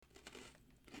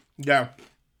Yeah.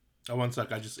 Oh, one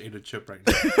sec. I just ate a chip right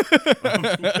now.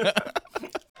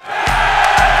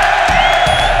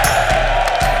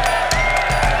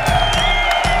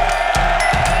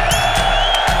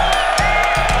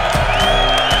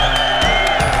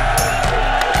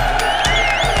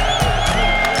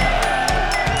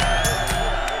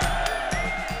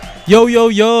 Yo, yo,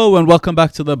 yo, and welcome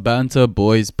back to the Banter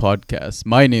Boys podcast.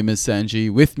 My name is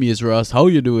Sanji. With me is Russ. How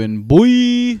you doing,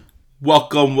 boy?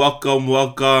 Welcome.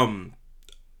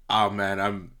 Oh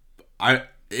man,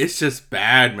 it's just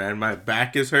bad, man. My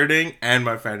back is hurting and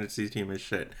my fantasy team is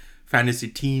shit. Fantasy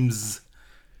teams,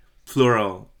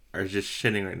 plural, are just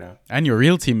shitting right now. And your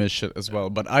real team is shit as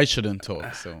well, but I shouldn't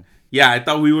talk, so. Yeah, I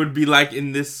thought we would be like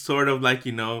in this sort of like,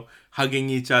 hugging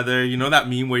each other. You know that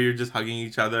meme where you're just hugging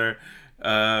each other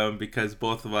because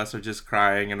both of us are just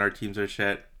crying and our teams are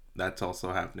shit. That's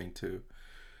also happening too.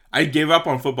 I gave up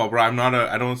on football, bro.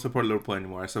 I don't support Liverpool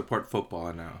anymore. I support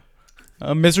football now.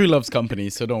 Misery loves company,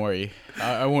 so don't worry.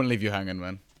 I won't leave you hanging,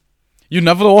 man. You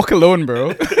never walk alone,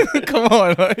 bro. Come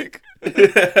on, like.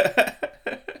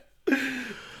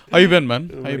 How you been,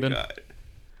 man? How you been?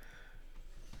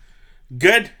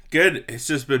 God. Good. It's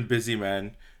just been busy,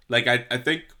 man. Like I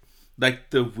think like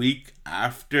the week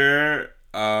after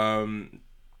the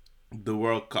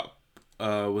World Cup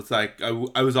was like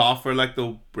I was off for like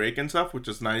the break and stuff, which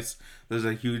is nice. There's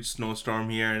a huge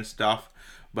snowstorm here and stuff,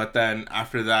 but then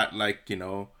after that, like,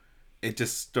 it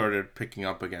just started picking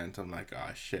up again. So I'm like,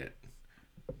 oh shit,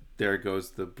 there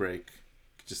goes the break.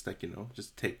 Just like,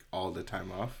 just take all the time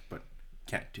off, but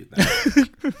can't do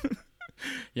that.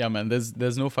 Yeah, man,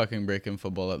 there's no fucking break in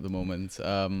football at the moment.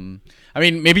 I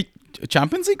mean, maybe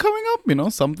Champions League coming up,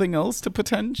 something else to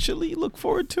potentially look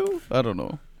forward to. I don't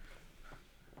know.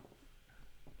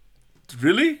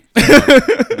 Really?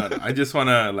 No. I just want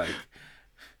to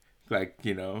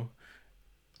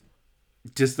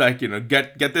just like,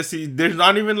 get this. There's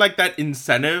not even like that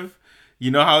incentive. You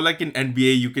know how like in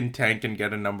NBA you can tank and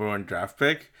get a number one draft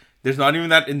pick? There's not even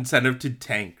that incentive to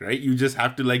tank, right? You just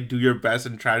have to like do your best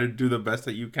and try to do the best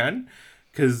that you can.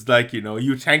 Cause like,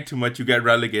 you tank too much, you get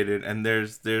relegated, and there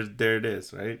it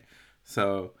is, right?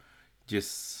 So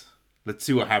just let's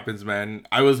see what happens, man.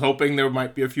 I was hoping there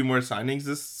might be a few more signings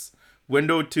this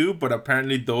window too, but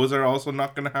apparently those are also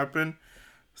not gonna happen.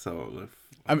 So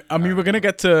I mean, we're gonna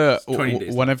get to one of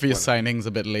your whatever. signings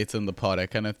a bit later in the pod. I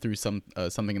kind of threw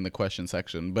something in the question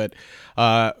section, but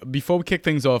before we kick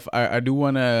things off, I do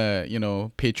want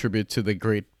to pay tribute to the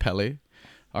great Pele,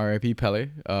 R.I.P. Pele.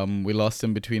 We lost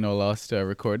him between our last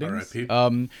recordings.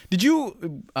 R.I.P. Did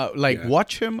you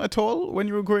watch him at all when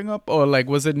you were growing up, or like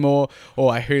was it more,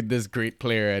 I heard this great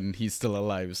player and he's still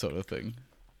alive sort of thing?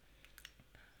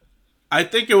 I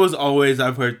think it was always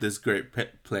I've heard this great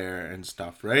player and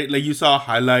stuff, right? Like you saw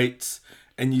highlights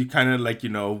and you kind of like,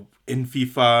 in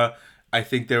FIFA, I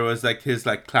think there was like his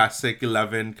like classic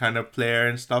 11 kind of player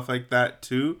and stuff like that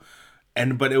too.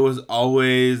 But it was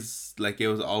always like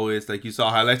you saw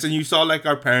highlights and you saw like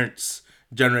our parents'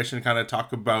 generation kind of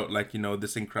talk about like,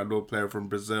 this incredible player from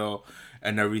Brazil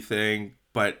and everything.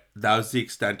 But that was the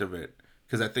extent of it.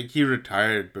 Because I think he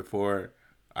retired before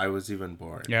I was even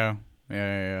born. Yeah.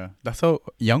 That's how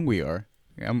young we are.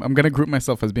 I'm gonna group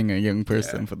myself as being a young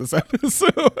person for this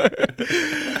episode.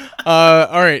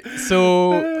 All right.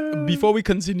 So before we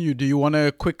continue, do you want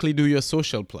to quickly do your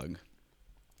social plug?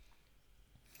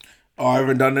 Oh, I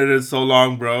haven't done it in so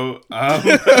long, bro.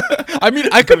 I mean,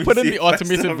 I could put in the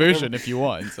automated version if you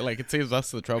want. So, like, it saves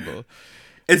us the trouble.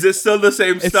 Is it still the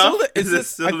same stuff? I think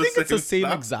it's the same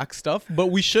exact stuff, but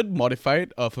we should modify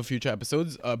it for future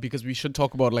episodes because we should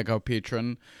talk about like our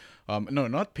Patreon. No,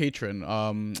 not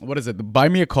Patreon. What is it? The Buy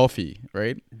Me a Coffee,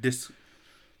 right?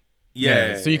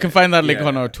 Yeah. So you can find that link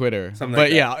on our Twitter. Something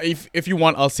but like yeah, if you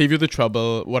want, I'll save you the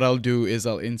trouble. What I'll do is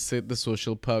I'll insert the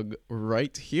social plug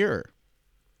right here.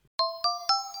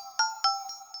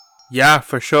 Yeah,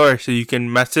 for sure. So you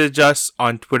can message us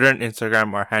on Twitter and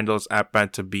Instagram. Our handles at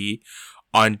BantaB.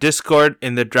 On Discord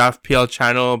in the Draft PL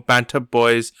channel, Banta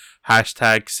Boys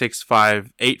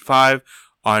 #6585.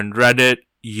 On Reddit,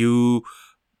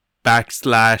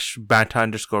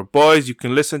 /Banta_boys. You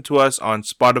can listen to us on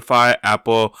Spotify,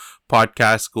 Apple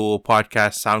Podcasts, Google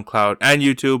Podcasts, SoundCloud, and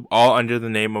YouTube, all under the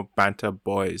name of Banta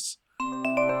Boys.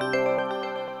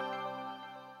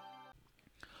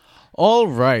 All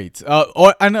right.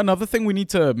 And another thing we need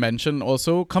to mention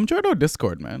also, come join our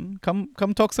Discord, man.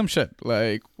 Come talk some shit.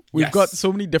 Like, We've got Yes.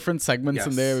 so many different segments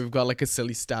in there. Yes. We've got like a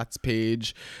silly stats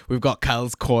page. We've got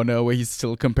Kyle's corner where he's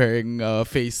still comparing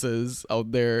faces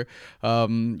out there.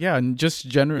 Yeah, and just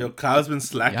general. Yo, Kyle's been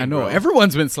slacking, I know bro.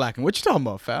 everyone's been slacking. What you talking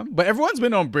about, fam? But everyone's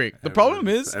been on break. The problem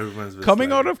is Everyone's been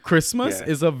coming out slacking. of Christmas Yeah.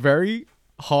 is a very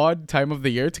hard time of the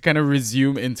year to kind of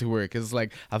resume into work. It's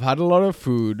like I've had a lot of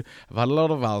food, I've had a lot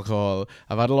of alcohol,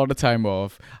 I've had a lot of time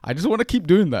off. I just want to keep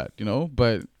doing that,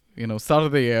 But start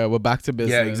of the year, we're back to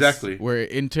business. Yeah, exactly. We're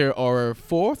into our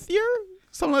fourth year,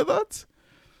 something like that.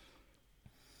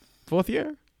 Fourth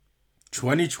year?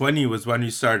 2020 was when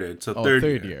you started, so Oh, third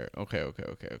third year. year. Okay.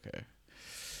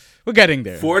 We're getting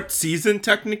there. Fourth season,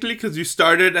 technically, because you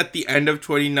started at the end of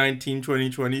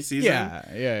 2019-2020 season.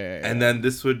 Yeah. And then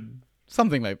this would...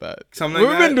 Something like that. Something We've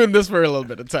like been that? doing this for a little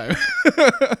bit of time.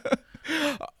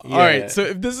 All right, so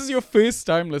if this is your first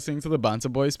time listening to the Banter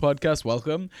Boys podcast,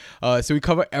 welcome. So we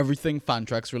cover everything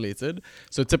Fantrax related.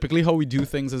 So typically how we do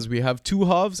things is we have two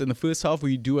halves. In the first half,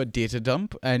 we do a data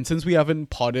dump. And since we haven't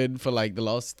podded for like the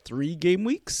last 3 game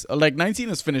weeks, like 19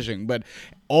 is finishing, but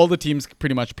all the teams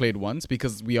pretty much played once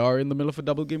because we are in the middle of a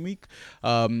double game week.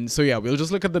 So yeah, we'll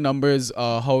just look at the numbers,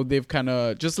 how they've kind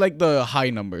of, just like the high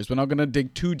numbers. We're not going to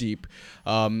dig too deep.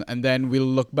 And then we'll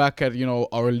look back at,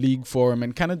 our league form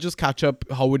and kind of just catch up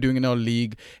how we're doing in our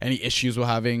league, any issues we're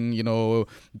having,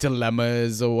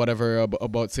 dilemmas or whatever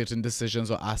about certain decisions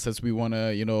or assets we want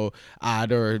to,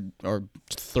 add or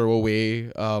throw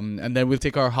away. And then we'll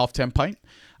take our half-time pint.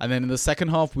 And then in the second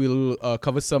half, we'll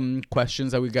cover some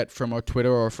questions that we get from our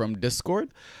Twitter or from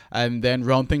Discord. And then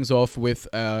round things off with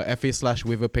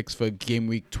FA/waiver picks for game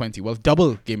week 20. Well,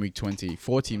 double game week 20.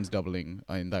 4 teams doubling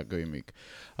in that game week.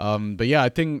 But yeah, I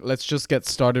think let's just get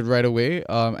started right away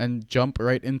and jump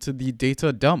right into the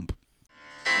data dump.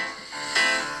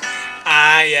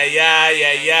 Ay.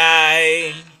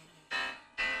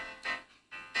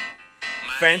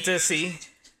 Fantasy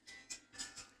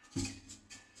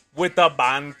with the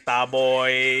Banta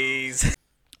Boys.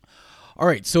 All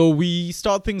right, so we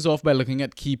start things off by looking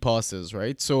at key passes,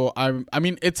 right? So I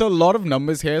mean, it's a lot of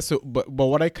numbers here. So, but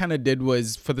what I kind of did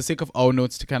was, for the sake of our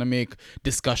notes, to kind of make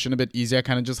discussion a bit easier, I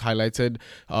kind of just highlighted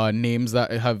names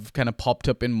that have kind of popped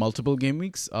up in multiple game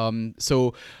weeks.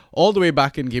 So all the way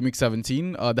back in game week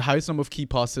 17, the highest number of key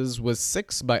passes was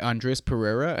 6 by Andres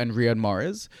Pereira and Riyad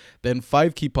Mahrez, then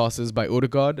 5 key passes by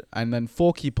Odegaard, and then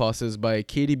 4 key passes by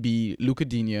KDB, Luka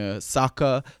Digne,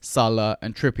 Saka, Salah,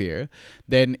 and Trippier.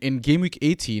 Then in game week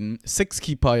 18, 6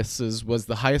 key passes was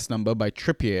the highest number by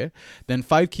Trippier, then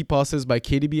 5 key passes by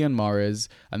KDB and Mahrez,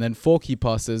 and then 4 key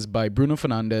passes by Bruno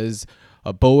Fernandes,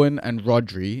 Bowen and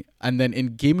Rodri. And then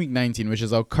in game week 19, which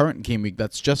is our current game week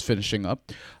that's just finishing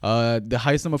up, the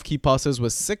highest number of key passes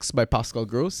was 6 by Pascal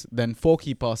Gross, then 4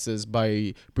 key passes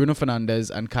by Bruno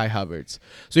Fernandes and Kai Havertz.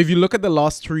 So if you look at the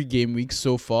last 3 game weeks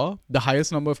so far, the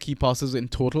highest number of key passes in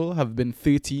total have been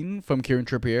 13 from Kieran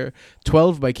Trippier,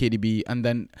 12 by KDB, and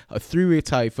then a 3-way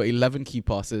tie for 11 key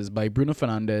passes by Bruno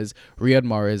Fernandes, Riyad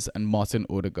Mahrez, and Martin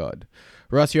Odegaard.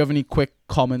 Russ, you have any quick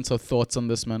comments or thoughts on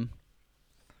this, man?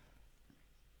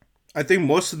 I think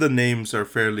most of the names are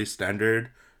fairly standard.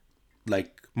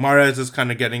 Like, Mahrez is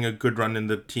kind of getting a good run in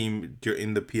the team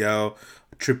in the PL.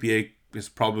 Trippier has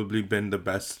probably been the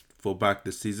best fullback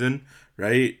this season,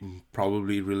 right?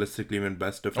 Probably realistically even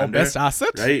best defender. Best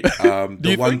asset? Right?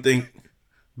 The one thing...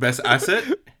 Best asset?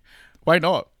 Why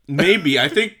not? Maybe. I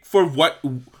think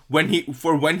when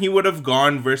he would have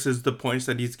gone versus the points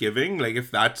that he's giving, like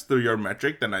if that's your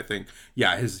metric, then I think,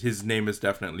 yeah, his name is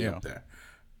definitely up there.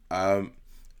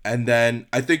 And then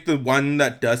I think the one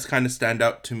that does kind of stand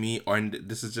out to me, and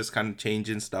this is just kind of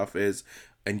changing stuff, is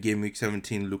in game week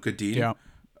 17, Luka Digne.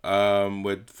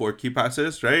 With 4 key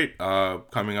passes, right?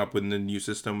 Coming up with the new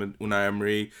system with Unai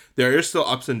Emery. There are still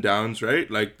ups and downs,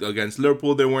 right? Like against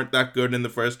Liverpool, they weren't that good in the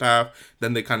first half.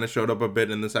 Then they kind of showed up a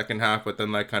bit in the second half, but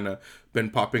then like kind of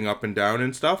been popping up and down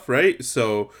and stuff, right?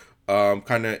 So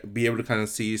kind of be able to kind of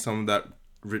see some of that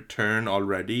return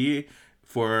already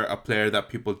for a player that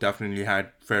people definitely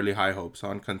had fairly high hopes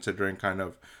on, considering kind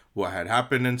of what had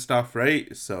happened and stuff,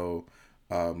 right? So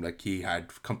like he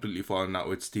had completely fallen out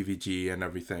with Stevie G and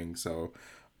everything. So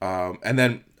and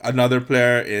then another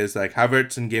player is like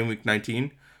Havertz in game week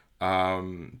 19.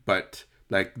 But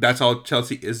like that's all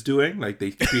Chelsea is doing. Like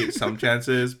they create some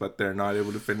chances, but they're not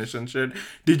able to finish and shit.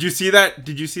 Did you see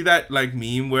that like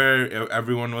meme where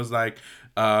everyone was like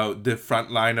the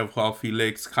front line of Joao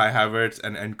Felix, Kai Havertz,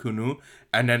 and Kunu,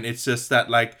 and then it's just that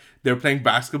like they're playing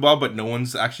basketball, but no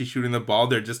one's actually shooting the ball.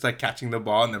 They're just like catching the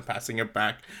ball and then passing it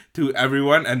back to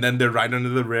everyone, and then they're right under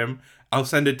the rim. I'll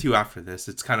send it to you after this.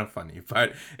 It's kind of funny,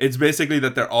 but it's basically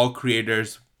that they're all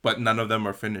creators but none of them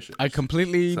are finishers. I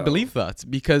completely So- believe that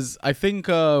because I think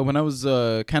when I was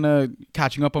kind of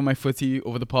catching up on my footy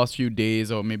over the past few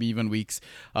days or maybe even weeks,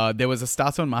 there was a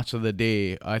stats on match of the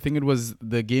day. I think it was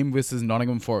the game versus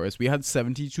Nottingham Forest. We had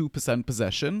 72%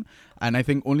 possession and I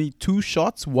think only 2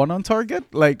 shots, 1 on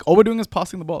target. Like all we're doing is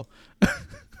passing the ball.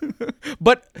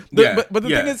 But the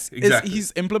thing is exactly.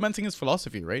 he's implementing his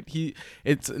philosophy, right?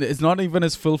 It's not even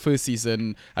his full first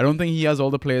season. I don't think he has all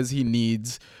the players he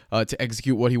needs to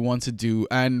execute what he wants to do,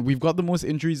 and we've got the most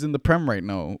injuries in the Prem right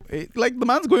now. Like the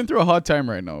man's going through a hard time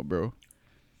right now, bro.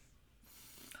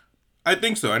 I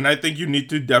think so, and I think you need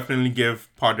to definitely give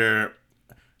Potter,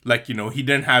 like, you know, he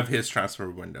didn't have his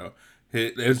transfer window.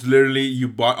 It's literally you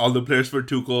bought all the players for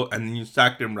Tuchel and then you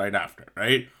sacked him right after,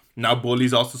 right? Now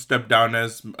Boli's also stepped down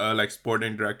as like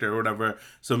sporting director or whatever,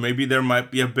 so maybe there might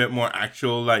be a bit more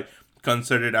actual like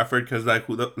concerted effort because like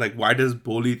why does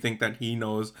Boli think that he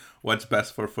knows what's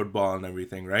best for football and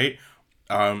everything, right?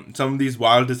 Some of these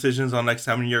wild decisions on like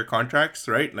 7-year contracts,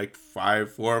 right? Like 4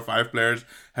 or 5 players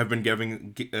have been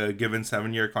given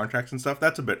 7-year contracts and stuff.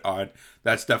 That's a bit odd.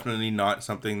 That's definitely not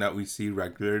something that we see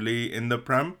regularly in the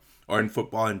Prem or in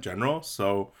football in general.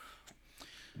 So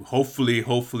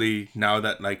hopefully now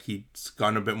that like he's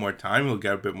gotten a bit more time, he'll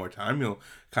get a bit more time. He'll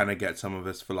kind of get some of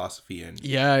his philosophy in.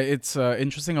 Yeah, it's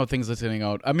interesting how things are turning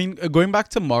out. I mean, going back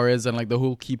to Morris and like the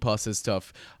whole key passes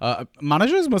stuff,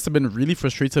 managers must have been really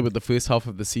frustrated with the first half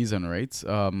of the season, right?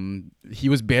 He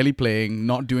was barely playing,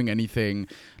 not doing anything.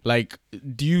 Like,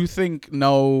 do you think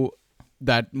now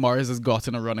that Morris has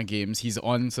gotten a run of games, he's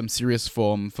on some serious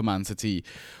form for Man City?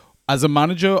 As a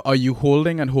manager, are you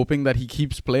holding and hoping that he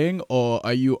keeps playing, or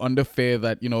are you under fear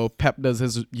that, you know, Pep does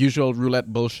his usual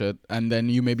roulette bullshit and then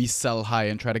you maybe sell high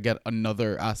and try to get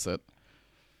another asset?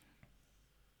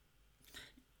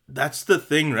 That's the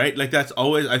thing, right? Like that's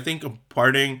always, I think,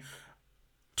 parting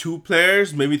 2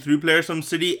 players, maybe 3 players from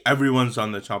City, everyone's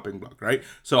on the chopping block, right?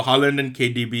 So Haaland and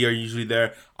KDB are usually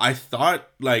there. I thought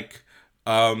like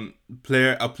a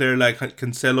player like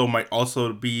Cancelo might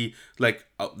also be like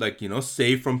you know,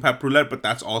 safe from Pep roulette, but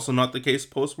that's also not the case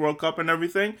post World Cup and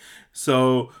everything.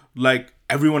 So like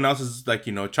everyone else is like,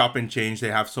 you know, chop and change. They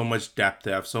have so much depth,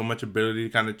 they have so much ability to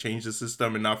kind of change the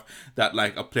system enough that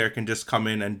like a player can just come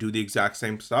in and do the exact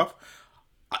same stuff.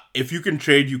 If you can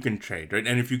trade, you can trade, right?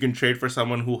 And if you can trade for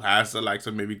someone who has the likes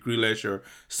of maybe Grealish or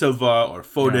Silva or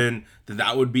Foden, then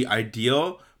that would be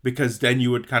ideal, because then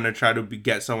you would kind of try to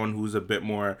get someone who's a bit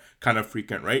more kind of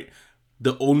frequent, right?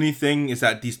 The only thing is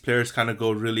that these players kind of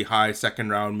go really high, second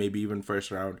round, maybe even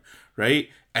first round, right?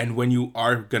 And when you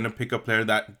are going to pick a player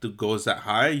that goes that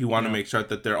high, you want to make sure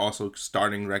that they're also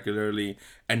starting regularly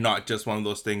and not just one of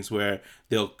those things where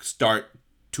they'll start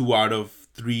 2 out of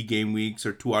 3 game weeks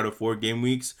or 2 out of 4 game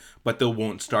weeks, but they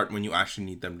won't start when you actually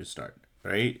need them to start,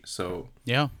 right? So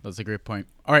yeah, that's a great point.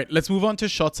 All right, let's move on to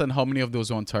shots and how many of those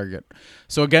are on target.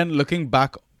 So again, looking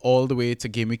back all the way to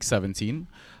game week 17,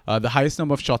 the highest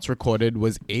number of shots recorded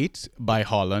was 8 by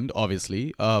Haaland,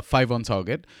 obviously, 5 on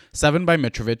target, 7 by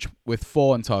Mitrovic with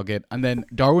 4 on target, and then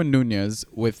Darwin Nunez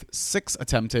with 6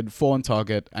 attempted, 4 on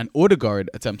target, and Odegaard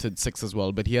attempted 6 as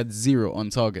well, but he had 0 on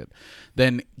target.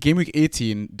 Then game week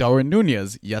 18, Darwin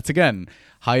Nunez, yet again,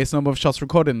 highest number of shots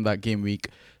recorded in that game week,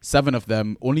 7 of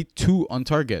them, only 2 on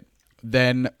target.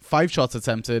 Then 5 shots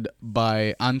attempted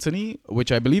by Anthony,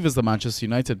 which I believe is the Manchester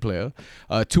United player,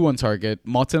 2 on target,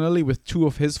 Martinelli with 2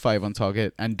 of his 5 on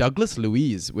target, and Douglas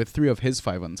Luiz with 3 of his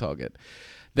 5 on target.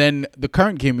 Then the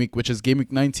current game week, which is game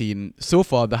week 19, so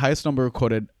far the highest number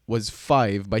recorded was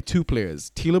 5 by 2 players,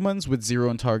 Tielemans with 0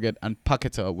 on target and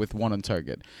Paqueta with 1 on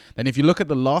target. Then if you look at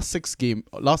the last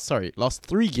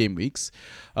 3 game weeks,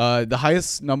 the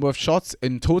highest number of shots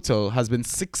in total has been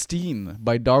 16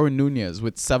 by Darwin Nunez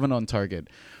with 7 on target.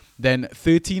 Then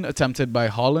 13 attempted by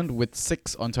Haaland with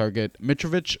 6 on target.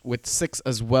 Mitrovic with 6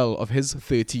 as well of his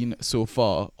 13 so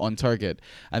far on target.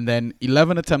 And then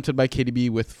 11 attempted by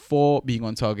KDB with 4 being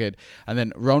on target. And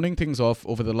then rounding things off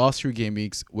over the last 3 game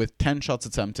weeks with 10 shots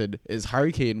attempted is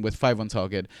Harry Kane with 5 on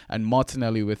target and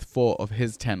Martinelli with 4 of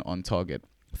his 10 on target.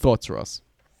 Thoughts, Ross?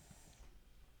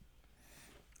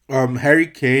 Harry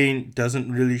Kane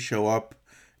doesn't really show up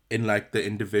in like the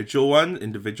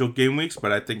individual game weeks, but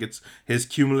I think it's his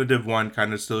cumulative one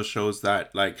kind of still shows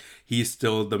that like he's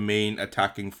still the main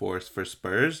attacking force for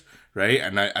Spurs, right?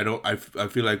 And I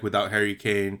feel like without Harry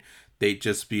Kane, they'd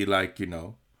just be like, you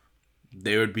know,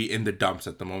 they would be in the dumps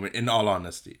at the moment, in all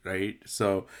honesty, right?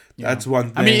 So that's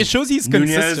one thing. I mean, it shows he's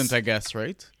Nunez, consistent, I guess,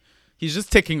 right? He's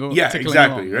just tickling exactly,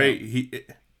 along, right?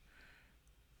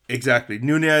 Exactly.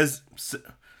 Nunez,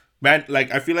 man,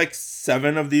 like I feel like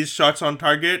 7 of these shots on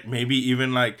target, maybe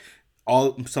even like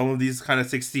some of these kind of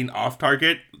 16 off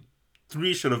target,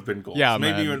 3 should have been goals. Yeah,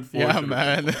 Maybe man. even 4 Yeah, should have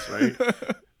man. been goals,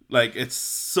 right? Like, it's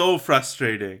so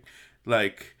frustrating.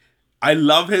 Like, I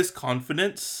love his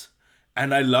confidence,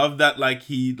 and I love that like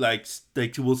he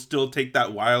will still take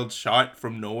that wild shot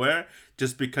from nowhere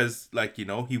just because like he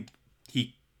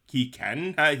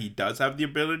he does have the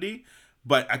ability,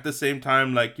 but at the same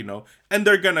time like and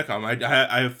they're gonna come.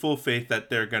 I have full faith that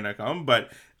they're gonna come,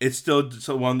 but it's still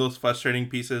so one of those frustrating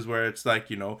pieces where it's like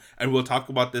and we'll talk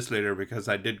about this later because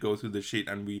I did go through the sheet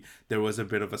and there was a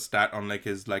bit of a stat on like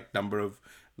his like number of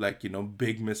like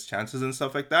big missed chances and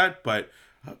stuff like that, but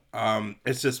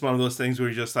it's just one of those things where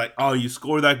you're just like, oh, you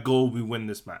score that goal, we win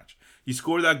this match. You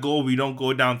score that goal, we don't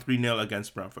go down 3-0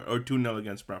 against Brentford or 2-0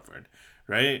 against Brentford,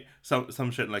 right?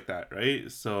 Some shit like that, right?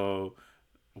 So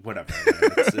whatever.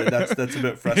 That's a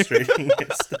bit frustrating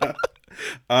and stuff.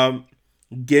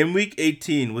 Game week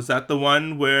 18, was that the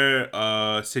one where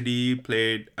City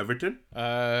played Everton?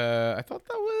 I thought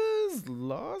that was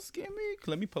last game week.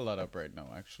 Let me pull that up right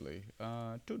now. Actually,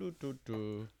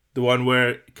 The one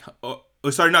where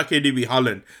sorry, not KDB,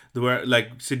 Haaland. The where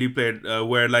like City played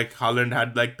where like Haaland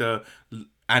had like the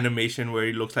animation where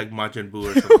he looks like Majin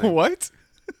Buu or something. What?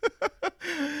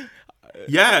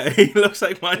 Yeah, he looks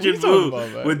like What are you Majin talking about,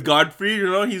 man? Buu with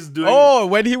Godfrey. He's doing. Oh,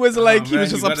 when he was like, he man,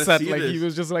 was just you gotta upset, see like he this.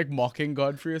 was just like mocking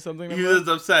Godfrey or something. He like that. was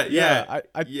upset. Yeah,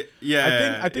 I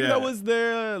yeah. I think that was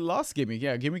their last game week.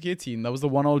 Yeah, game week 18. That was the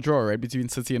 1-1 draw, right, between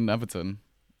City and Everton.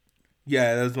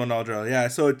 Yeah, that was one all draw. Yeah,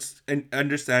 so it's and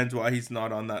understands why he's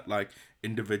not on that like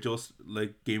individual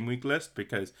like game week list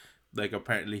because like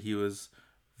apparently he was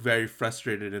very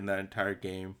frustrated in that entire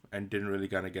game and didn't really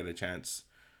kind of get a chance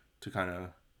to kind of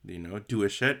do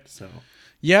his shit. So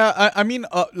Yeah, I mean,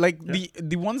 like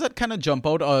the ones that kind of jump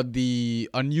out are the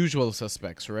unusual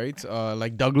suspects, right?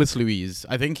 Like Douglas Luiz.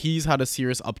 I think he's had a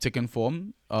serious uptick in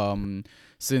form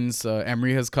since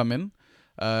Emery has come in.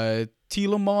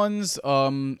 Tielemans,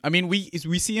 I mean, we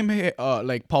see him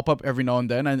like pop up every now and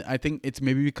then, and I think it's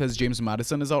maybe because James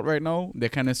Maddison is out right now. They're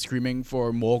kind of screaming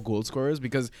for more goal scorers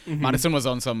because Maddison was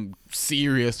on some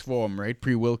serious form, right,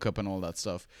 pre-World Cup and all that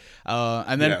stuff.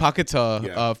 And then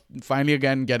Paqueta, finally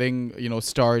again getting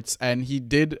starts, and he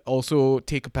did also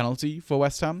take a penalty for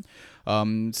West Ham.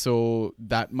 So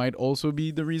that might also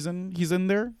be the reason he's in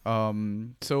there.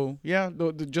 So yeah,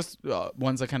 just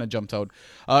ones that kind of jumped out.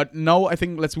 Now I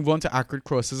think let's move on to accurate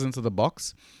crosses into the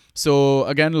box. So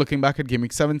again, looking back at game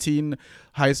week 17,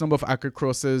 highest number of accurate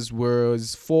crosses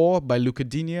was 4 by Luka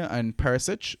Digne and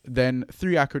Perisic. Then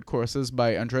 3 accurate crosses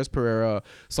by Andres Pereira,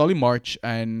 Solly March,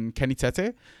 and Kenny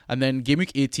Tete. And then game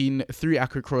week 18, 3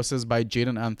 accurate crosses by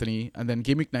Jadon Anthony. And then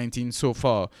game week 19 so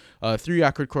far, 3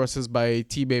 accurate crosses by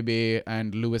T-Bebe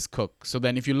and Lewis Cook. So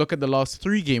then if you look at the last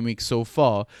 3 game weeks so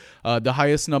far, the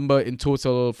highest number in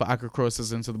total for accurate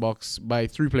crosses into the box by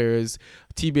 3 players,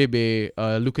 T-Bebe,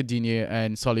 Luka Digne,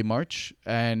 and Solly March,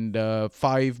 and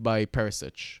 5 by Perisic.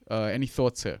 Any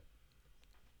thoughts here?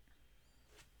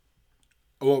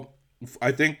 well,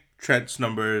 I think Trent's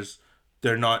numbers,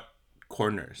 they're not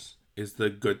corners. Is a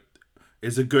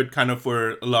good kind of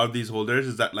for a lot of these holders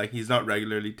is that like he's not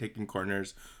regularly taking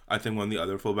corners. I think when the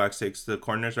other fullbacks takes the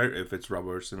corners, right? If it's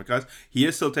Robert or Simicas, he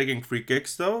is still taking free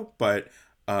kicks though, but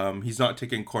he's not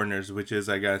taking corners, which is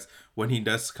I guess when he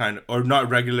does kind of or not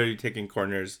regularly taking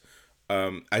corners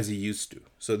as he used to.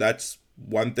 So that's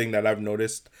one thing that I've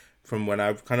noticed from when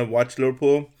I've kind of watched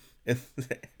Liverpool.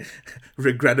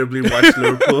 Regrettably watched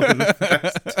Liverpool in the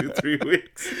past 2-3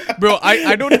 weeks. Bro,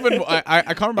 I don't even I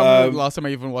can't remember the last time I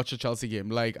even watched a Chelsea game.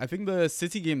 Like I think the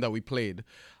City game that we played,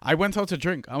 I went out to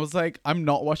drink. I was like, I'm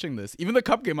not watching this. Even the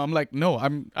cup game, I'm like, no,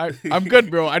 I'm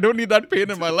good, bro. I don't need that pain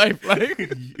in my life.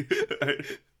 Like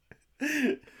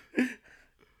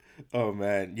Oh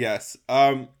man, yes.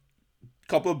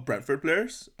 Couple of Brentford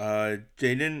players,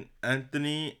 Jadon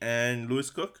Anthony and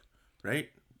Lewis Cook, right?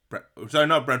 Sorry,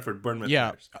 not Brentford, Bournemouth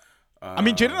players. I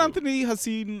mean, Jadon Anthony has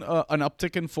seen an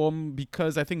uptick in form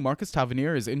because I think Marcus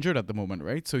Tavernier is injured at the moment,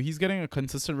 right? So he's getting a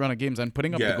consistent run of games and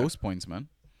putting up the ghost points, man.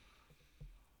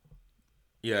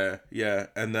 Yeah.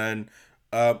 And then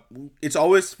it's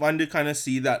always fun to kind of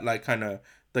see that, like, kind of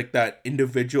like that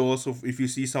individual. So if you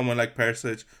see someone like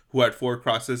Perisic who had 4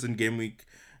 crosses in game week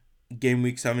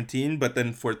 17, but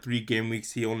then for 3 game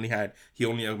weeks he only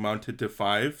amounted to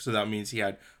 5, so that means he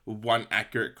had 1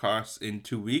 accurate cross in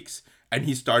 2 weeks, and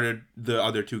he started the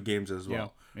other 2 games as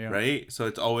well. Yeah. Right? So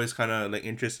it's always kind of like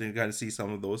interesting to kind of see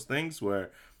some of those things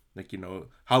where like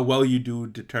how well you do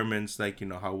determines like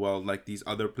how well like these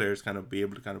other players kind of be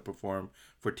able to kind of perform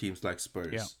for teams like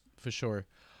Spurs. Yeah, for sure.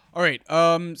 All right.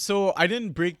 So I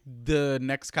didn't break the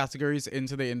next categories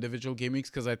into the individual game weeks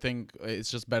because I think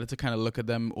it's just better to kind of look at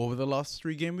them over the last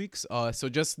 3 game weeks. So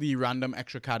just the random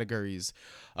extra categories.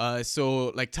 So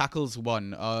like tackles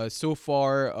one. So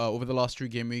far over the last 3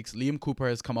 game weeks, Liam Cooper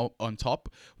has come out on top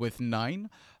with 9.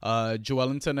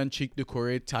 Joelinton and Cheek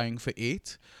Doucouré tying for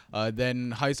 8.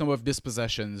 Then highest number of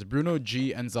dispossessions. Bruno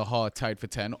G and Zaha tied for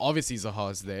 10. Obviously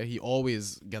Zaha's there. He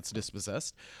always gets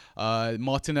dispossessed.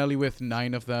 Martinelli with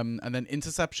 9 of them. And then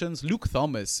interceptions, Luke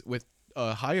Thomas with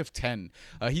a high of 10.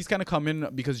 He's kind of come in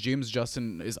because James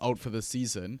Justin is out for the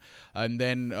season. And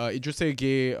then Idrissa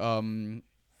Gueye,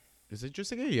 is it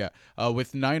just again? Yeah.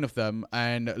 With 9 of them,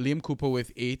 and Liam Cooper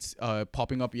with 8,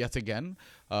 popping up yet again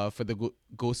for the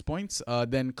ghost points.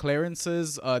 Then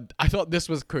clearances. I thought this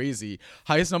was crazy.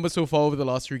 Highest number so far over the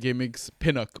last 3 game weeks,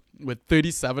 Pinnock with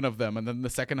 37 of them, and then the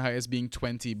second highest being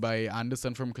 20 by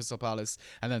Anderson from Crystal Palace,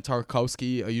 and then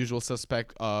Tarkowski, a usual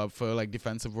suspect for like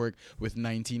defensive work, with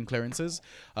 19 clearances.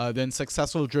 Then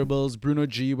successful dribbles, Bruno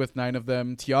G with 9 of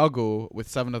them, Thiago with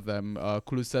 7 of them,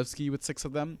 Kulusevski with 6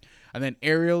 of them, and then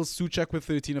aerials, Souček with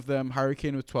 13 of them,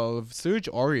 Hurricane with 12, Serge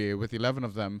Aurier with 11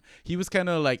 of them. He was kind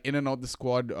of like in and out the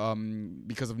squad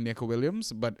because of Nico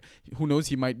Williams, but who knows,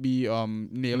 he might be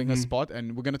nailing a spot,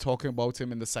 and we're going to talk about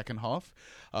him in the second half.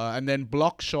 And then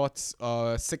block shots,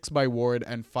 6 by Ward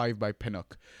and 5 by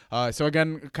Pinnock. So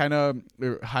again, kind of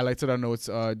highlighted our notes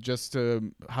just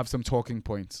to have some talking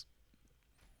points.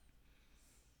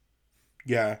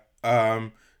 Yeah.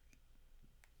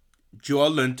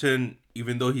 Joelinton,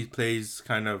 even though he plays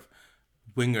kind of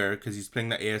winger because he's playing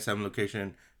the ASM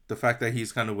location, the fact that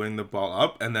he's kind of winning the ball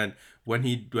up, and then when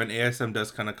ASM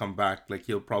does kind of come back, like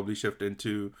he'll probably shift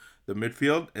into the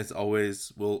midfield. It's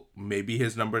always, well, maybe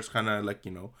his numbers kind of like,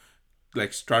 you know,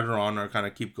 like stutter on or kind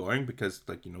of keep going because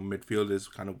like, you know, midfield is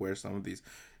kind of where some of these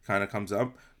kind of comes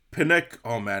up. Pinnock,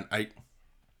 oh man,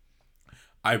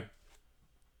 I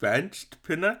benched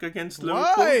Pinnock against Liverpool.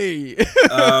 Why?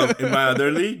 In my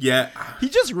other league, yeah. He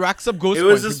just racks up ghost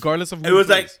points regardless of who it was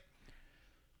he plays. like,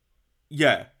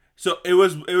 yeah. So it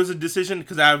was a decision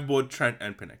because I have both Trent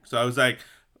and Pinnock. So I was like,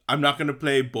 I'm not gonna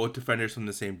play both defenders from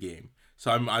the same game. So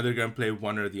I'm either gonna play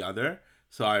one or the other.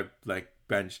 So I like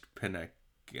benched Pinnock,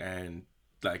 and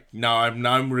like now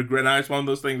I'm regretting. It's one of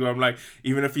those things where I'm like,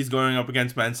 even if he's going up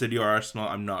against Man City or Arsenal,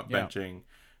 I'm not benching.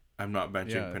 I'm not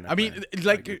benching Pinnock. I mean,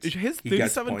 like his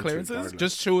 37 clearances regardless.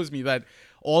 Just shows me that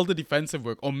all the defensive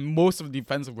work, or most of the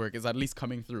defensive work, is at least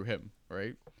coming through him,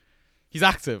 right? He's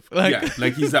active. Like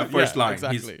he's that first line.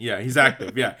 Exactly. He's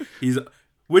active. Yeah.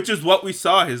 Which is what we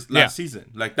saw his last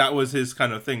season. Like that was his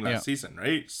kind of thing last season,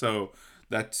 right? So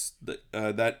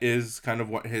that is kind of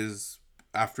what his,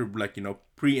 after like, you know,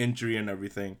 pre-injury and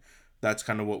everything, that's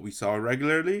kind of what we saw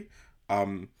regularly.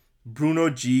 Bruno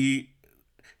G,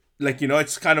 like, you know,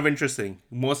 it's kind of interesting.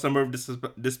 Most number of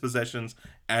dispossessions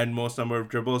and most number of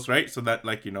dribbles, right? So that,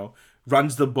 like, you know,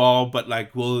 runs the ball, but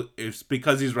like, it's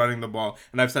because he's running the ball.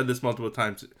 And I've said this multiple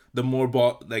times. The more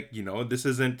ball, like, you know, this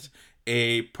isn't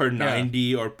a per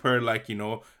 90 or per, like, you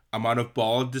know, amount of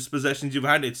ball dispossessions you've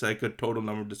had. It's like a total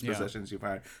number of dispossessions you've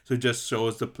had. So it just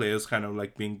shows the players kind of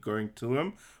like being going to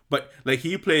him. But like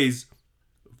he plays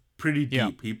pretty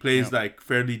deep. He plays like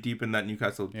fairly deep in that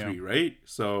Newcastle 3, right?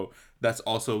 So that's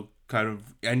also kind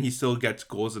of, and he still gets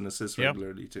goals and assists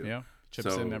regularly too. Yeah,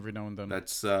 chips in every now and then.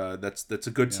 That's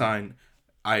a good sign.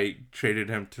 I traded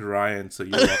him to Ryan, so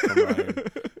you're welcome, Ryan.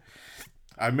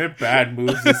 I made bad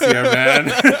moves this year,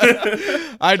 man.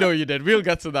 I know you did. We'll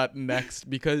get to that next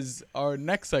because our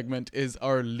next segment is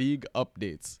our league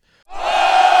updates.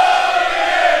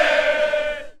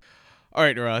 All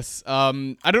right, Russ.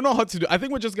 I don't know how to do. I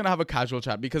think we're just gonna have a casual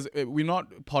chat because we're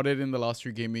not potted in the last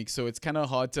 3 game weeks, so it's kind of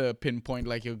hard to pinpoint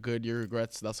like your good, your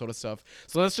regrets, that sort of stuff.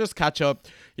 So let's just catch up.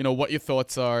 You know what your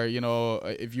thoughts are. You know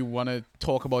if you want to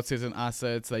talk about certain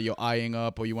assets that you're eyeing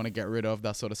up or you want to get rid of,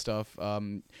 that sort of stuff.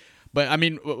 But I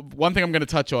mean, one thing I'm gonna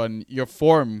touch on your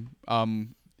form.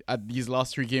 At these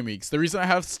last 3 game weeks. The reason I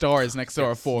have stars next to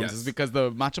our forms is because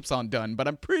the matchups aren't done, but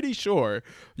I'm pretty sure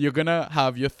you're gonna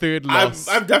have your third loss.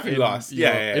 I've definitely lost.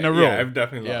 In a row. Yeah, I've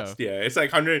definitely lost. Yeah, it's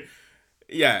like 100.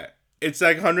 Yeah, it's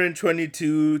like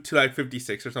 122 to like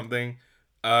 56 or something.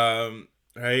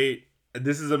 Right.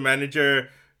 This is a manager,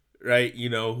 right? You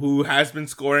know, who has been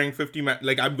scoring 50.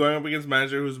 Like I'm going up against a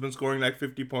manager who's been scoring like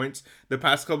 50 points the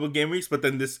past couple of game weeks, but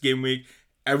then this game week,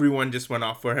 everyone just went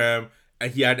off for him.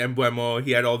 He had Mbeumo,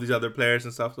 he had all these other players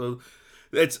and stuff. So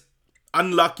it's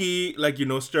unlucky. Like, you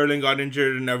know, Sterling got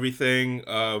injured and everything.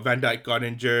 Van Dijk got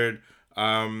injured.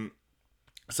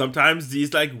 sometimes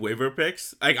these like waiver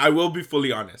picks, like I will be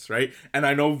fully honest, right? And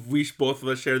I know both of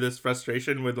us share this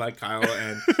frustration with like Kyle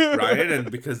and Ryan,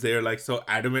 and because they're like so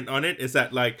adamant on it, is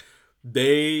that like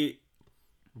they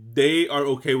they are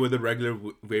okay with a regular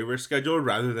waiver schedule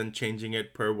rather than changing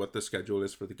it per what the schedule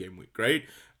is for the game week, right?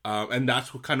 And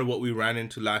that's kind of what we ran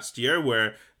into last year,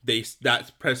 where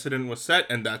that precedent was set,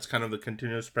 and that's kind of the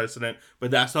continuous precedent.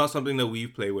 But that's not something that we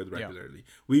play with regularly.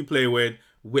 Yeah. We play with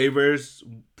waivers.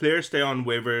 Players stay on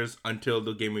waivers until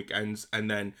the game week ends, and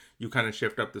then you kind of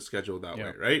shift up the schedule that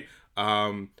way, right?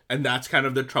 And that's kind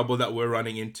of the trouble that we're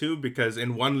running into, because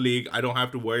in one league I don't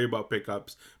have to worry about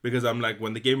pickups, because I'm like,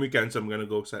 when the game week ends, I'm gonna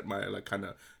go set my like kind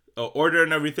of order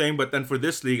and everything. But then for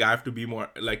this league, I have to be more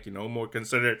like, you know, more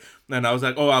considerate. And I was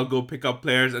like, oh, I'll go pick up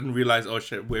players, and realize, oh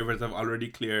shit, waivers have already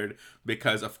cleared,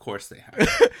 because of course they have.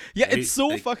 Yeah, right? It's so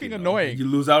like, fucking annoying. You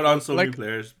lose out on so many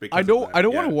players because I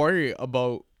don't want to worry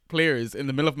about players in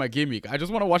the middle of my game week. I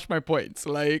just want to watch my points.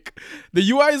 Like, the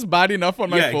UI is bad enough on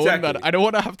my phone that I don't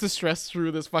want to have to stress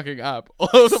through this fucking app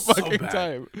all the fucking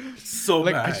time. So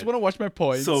like, bad. I just want to watch my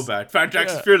points. So bad.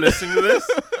 Fantrax, if you're listening to this,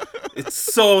 it's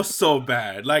so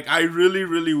bad. Like, I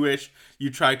really wish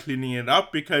you try cleaning it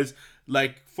up, because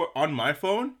like on my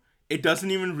phone, it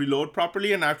doesn't even reload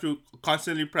properly, and I have to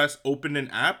constantly press open an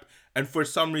app, and for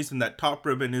some reason that top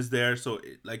ribbon is there, so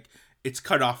it's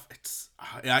cut off.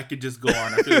 I could just go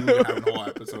on. I feel like we could have a whole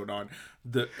episode on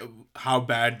how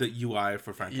bad the UI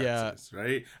for Fantrax is,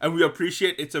 right? And we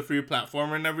appreciate it's a free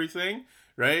platform and everything,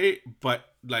 right? But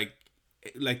like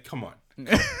come on.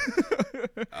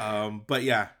 But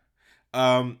yeah.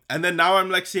 And then now I'm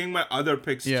like seeing my other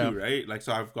picks too, right? Like,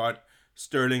 so I've got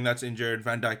Sterling that's injured,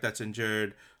 Van Dijk that's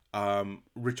injured,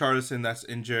 Richarlison that's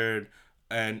injured,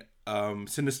 and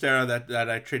Sinistera that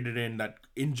I traded in that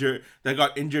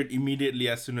got injured immediately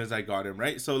as soon as I got him,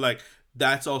 right? So like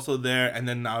that's also there. And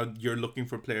then now you're looking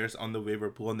for players on the waiver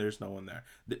pool, and there's no one there.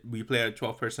 We play a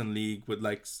 12-person league with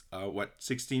like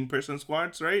 16-person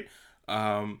squads, right?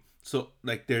 So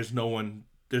like there's no one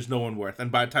worth.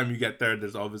 And by the time you get there,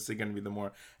 there's obviously going to be the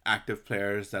more active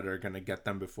players that are going to get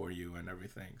them before you and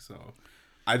everything. So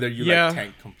either you like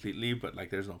tank completely, but like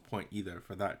there's no point either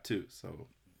for that too. So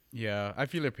yeah, I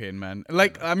feel your pain, man.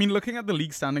 Like, I mean, looking at the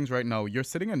league standings right now, you're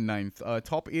sitting in 9th.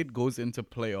 Top 8 goes into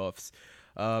playoffs.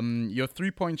 You're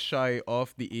 3 points shy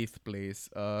of the 8th place.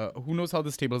 Who knows how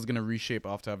this table is going to reshape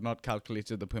after I've not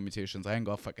calculated the permutations. I ain't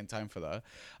got fucking time for that.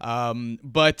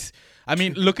 But, I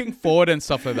mean, looking forward and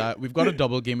stuff like that, we've got a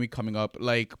double game week coming up.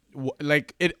 Like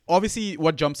it obviously,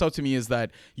 what jumps out to me is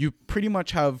that you pretty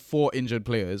much have 4 injured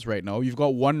players right now. You've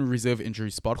got 1 reserve injury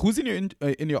spot. Who's in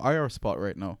your IR spot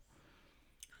right now?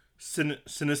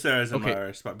 Sinistera is in my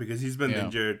IR spot, because he's been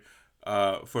injured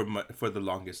for the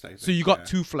longest, I think. So you got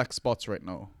 2 flex spots right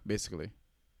now, basically.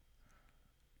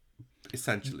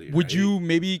 Essentially. Would you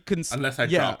maybe unless I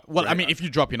drop? Well, I mean, if you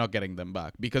drop, you're not getting them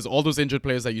back, because all those injured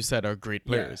players that you said are great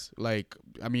players. Like,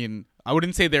 I mean, I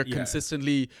wouldn't say they're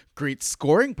consistently great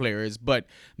scoring players, but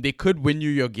they could win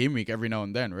you your game week every now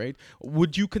and then, right?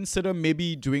 Would you consider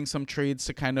maybe doing some trades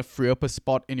to kind of free up a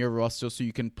spot in your roster so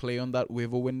you can play on that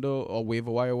waiver window or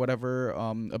waiver wire or whatever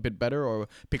a bit better, or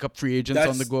pick up free agents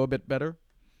on the go a bit better?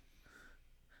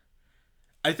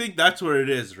 I think that's where it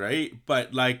is, right?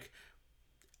 But like,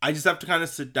 I just have to kind of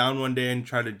sit down one day and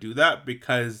try to do that,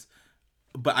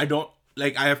 but I don't,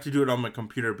 like, I have to do it on my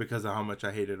computer because of how much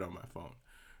I hate it on my phone,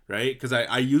 right? Because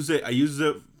I use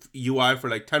the UI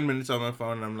for like 10 minutes on my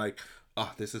phone, and I'm like,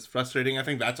 oh, this is frustrating. I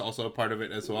think that's also a part of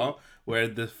it as well, where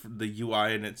the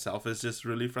UI in itself is just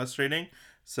really frustrating.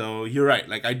 So you're right.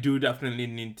 Like, I do definitely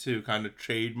need to kind of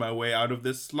trade my way out of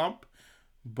this slump,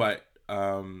 but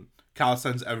Kyle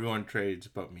sends everyone trades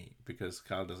but me, because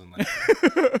Kyle doesn't like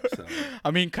it. So.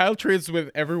 I mean, Kyle trades with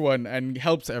everyone and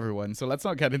helps everyone, so let's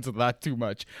not get into that too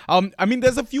much. I mean,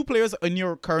 there's a few players in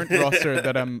your current roster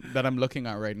that I'm looking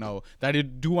at right now that I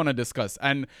do want to discuss,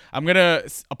 and I'm gonna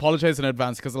apologize in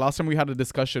advance, because the last time we had a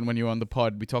discussion when you were on the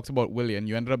pod, we talked about Willian.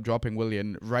 You ended up dropping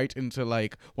Willian right into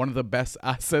like one of the best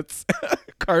assets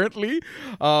currently.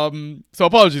 So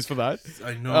apologies for that.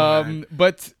 I know, man.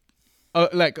 But.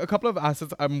 Like a couple of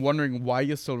assets, I'm wondering why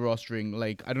you're still rostering.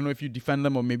 Like, I don't know if you defend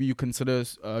them, or maybe you consider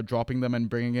dropping them and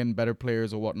bringing in better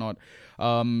players or whatnot.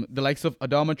 The likes of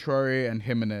Adama Traore and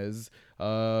Jimenez,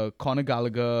 Conor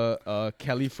Gallagher,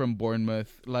 Kelly from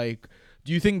Bournemouth. Like,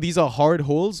 do you think these are hard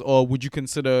holes, or would you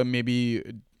consider maybe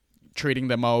trading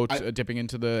them out, dipping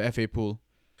into the FA pool?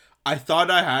 I thought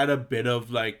I had a bit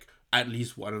of like, at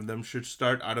least one of them should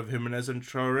start out of Jimenez and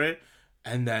Traore,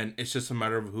 and then it's just a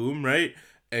matter of whom, right?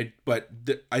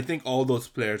 I think all those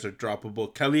players are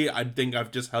droppable. Kelly, I think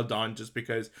I've just held on just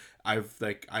because I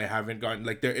haven't gotten,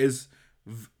 like, there is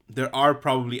there are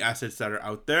probably assets that are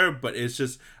out there, but it's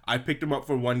just I picked him up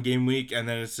for 1 game week, and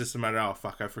then it's just a matter of, oh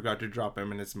fuck, I forgot to drop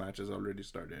him, and his match has already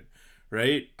started,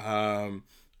 right? And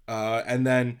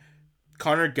then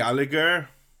Conor Gallagher.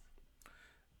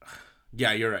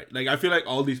 Yeah, you're right. Like, I feel like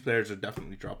all these players are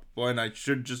definitely droppable, and I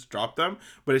should just drop them.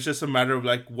 But it's just a matter of,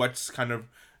 like, what's kind of,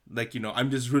 like,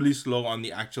 I'm just really slow on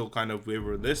the actual kind of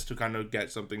waiver list to kind of get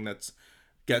someone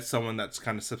that's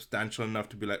kind of substantial enough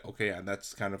to be like, okay, yeah,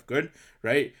 that's kind of good,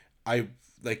 right? I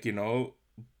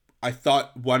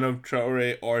thought one of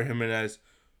Traore or Jimenez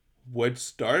would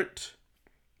start,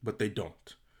 but they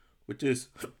don't, which is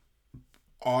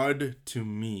odd to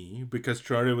me because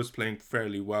Traore was playing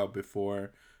fairly well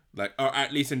before. Like, or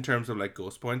at least in terms of like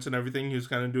ghost points and everything, he was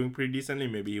kind of doing pretty decently.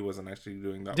 Maybe he wasn't actually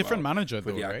doing that Different well manager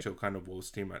for though, the right? actual kind of Wolves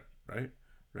team,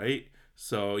 right?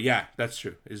 So yeah, that's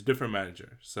true. It's different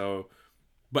manager. So,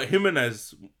 but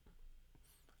Jimenez,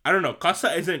 I don't know.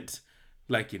 Costa isn't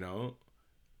like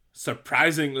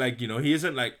surprising. Like he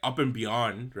isn't like up and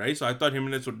beyond, right? So I thought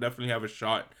Jimenez would definitely have a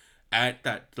shot at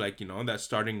that, like that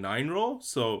starting 9 role.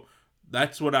 So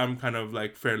that's what I'm kind of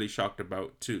like fairly shocked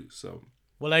about too. So.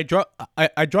 Well, I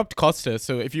dropped Costa,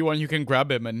 so if you want, you can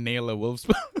grab him and nail a Wolves.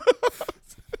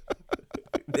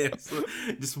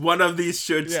 Just one of these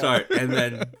should start, and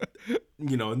then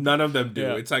none of them do.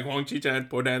 Yeah. It's like Wong Chi-chan,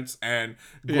 Podence, and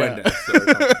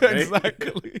Guedes. Right?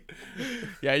 Exactly.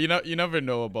 Yeah, you never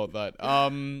know about that.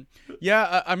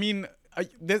 I mean,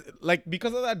 like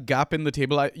because of that gap in the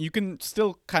table, you can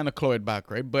still kind of claw it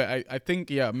back, right? But I think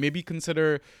maybe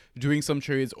consider doing some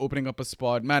trades, opening up a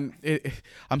spot. Man,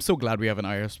 I'm so glad we have an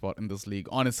IR spot in this league.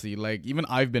 Honestly, like even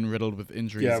I've been riddled with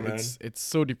injuries. Yeah, man. It's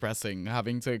so depressing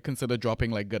having to consider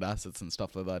dropping like good assets and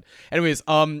stuff like that. Anyways,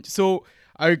 so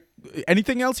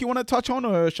anything else you want to touch on,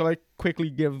 or shall I quickly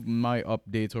give my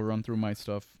update or run through my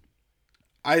stuff?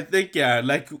 I think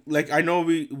like I know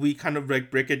we kind of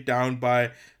like break it down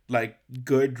by like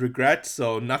good regrets,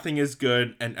 so nothing is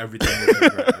good and everything is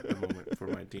regret at the moment for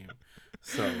my team.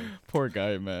 So poor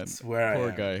guy, man.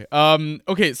 Poor guy.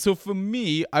 Okay, so for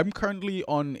me, I'm currently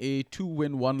on a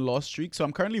 2-win 1-loss streak. So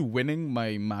I'm currently winning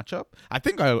my matchup. I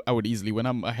think I would easily win.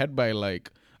 I'm ahead by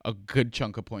like a good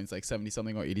chunk of points, like 70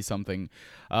 something or 80 something.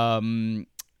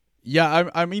 Yeah,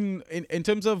 I mean, in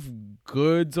terms of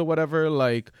goods or whatever,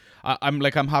 like I'm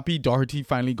happy Doherty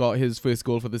finally got his first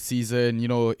goal for the season.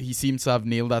 He seems to have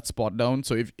nailed that spot down.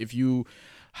 So if you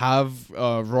have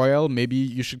Royal, maybe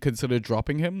you should consider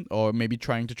dropping him or maybe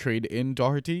trying to trade in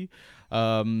Doherty.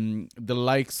 The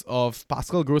likes of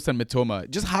Pascal Gross and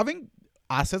Mitoma, just having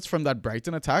assets from that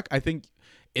Brighton attack, I think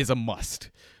is a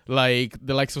must. Like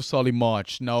the likes of Solly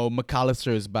March. Now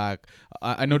McAllister is back.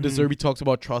 I know De Zerbi talks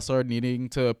about Trossard needing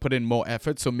to put in more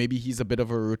effort, so maybe he's a bit of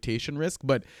a rotation risk.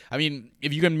 But I mean,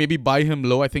 if you can maybe buy him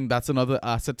low, I think that's another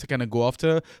asset to kind of go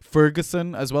after.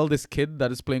 Ferguson as well, this kid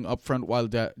that is playing up front while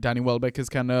Danny Welbeck is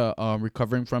kind of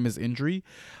recovering from his injury.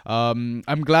 I'm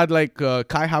glad like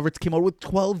Kai Havertz came out with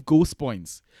 12 ghost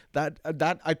points. That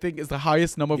I think is the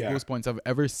highest number of ghost points I've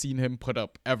ever seen him put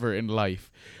up ever in life.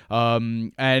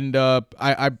 And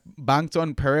I banked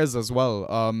on Perez as well,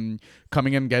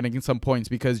 coming and getting some points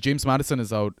because James Maddison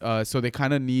is out. So they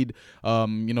kind of need,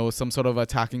 some sort of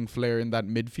attacking flair in that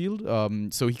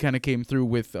midfield. So he kind of came through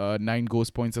with 9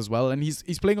 ghost points as well, and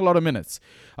he's playing a lot of minutes.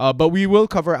 But we will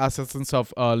cover assets and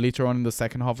stuff later on in the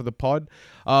second half of the pod.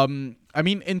 I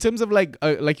mean, in terms of like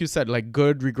you said, like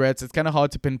good regrets, it's kind of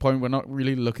hard to pinpoint. We're not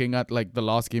really looking at like the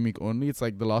last game week only. It's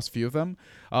like the last few of them.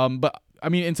 But I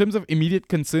mean, in terms of immediate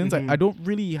concerns, I don't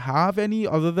really have any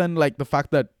other than like the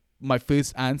fact that my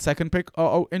first and second pick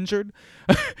are out injured.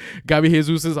 Gabby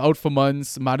Jesus is out for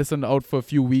months. Maddison out for a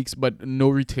few weeks, but no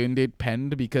return date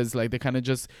penned because like they're kind of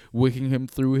just working him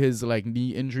through his like knee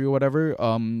injury or whatever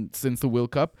since the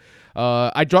World Cup.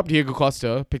 I dropped Diego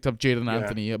Costa, picked up Jadon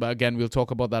Anthony, but again, we'll talk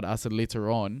about that asset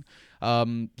later on.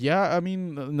 I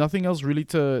mean, nothing else really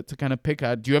to kind of pick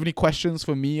at. Do you have any questions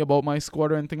for me about my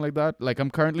squad or anything like that? Like, I'm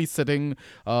currently sitting,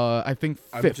 I think,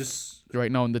 fifth right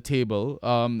now on the table.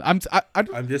 I'm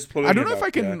just pulling I don't know if I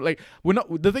can, like, we're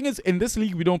not, the thing is, in this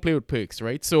league, we don't play with picks,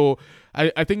 right? So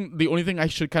I think the only thing I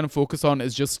should kind of focus on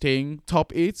is just staying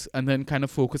top 8 and then kind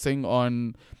of focusing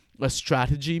on a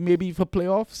strategy maybe for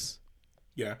playoffs.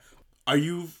 Yeah. Are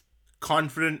you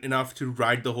confident enough to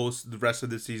ride the rest of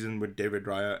the season with David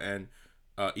Raya and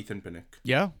Ethan Pinnock?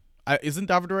 Yeah. Isn't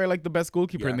David Raya like the best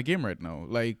goalkeeper in the game right now?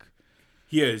 Like,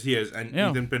 he is, and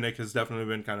Ethan Pinnock has definitely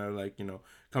been kind of like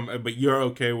but you're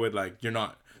okay with like you're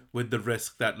not with the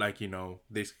risk that like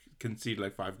they concede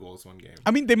like 5 goals one game.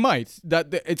 I mean, they might.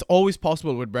 It's always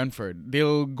possible with Brentford.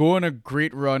 They'll go on a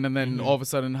great run and then all of a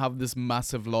sudden have this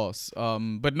massive loss.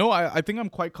 But no, I think I'm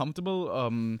quite comfortable.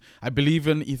 I believe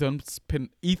in Ethan's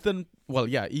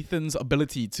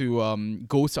ability to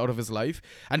ghost out of his life,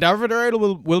 and David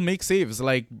Raya will make saves.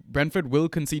 Like Brentford will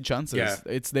concede chances. Yeah.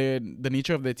 It's the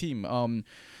nature of their team.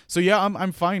 So yeah,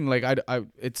 I'm fine. Like I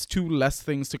it's 2 less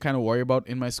things to kind of worry about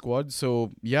in my squad.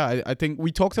 So yeah, I think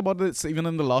we talked about this even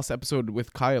in the last episode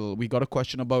with Kyle. We got a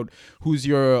question about who's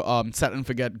your set and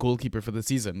forget goalkeeper for the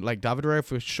season. Like David Raya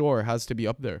for sure has to be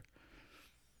up there.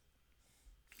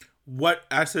 What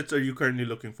assets are you currently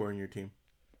looking for in your team?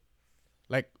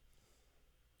 Like,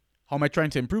 how am I trying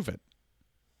to improve it?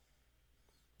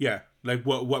 Yeah, like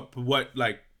what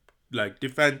like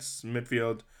defense,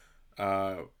 midfield,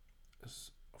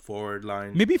 forward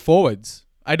line. Maybe forwards.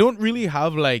 I don't really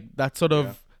have like that sort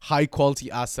of high quality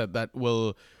asset that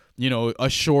will,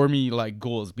 assure me like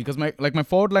goals, because my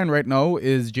forward line right now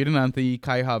is Jadon Anthony,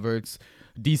 Kai Havertz,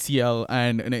 DCL,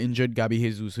 and an injured Gabby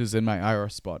Jesus who's in my IR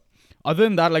spot. Other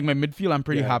than that, like my midfield, I'm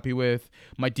pretty happy with.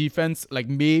 My defense, like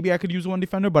maybe I could use one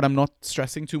defender, but I'm not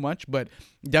stressing too much. But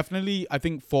definitely, I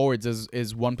think forwards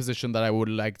is one position that I would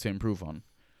like to improve on.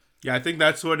 Yeah, I think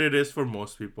that's what it is for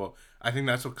most people. I think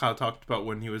that's what Kyle talked about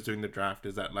when he was doing the draft,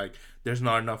 is that like there's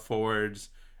not enough forwards,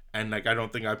 and like I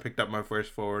don't think I picked up my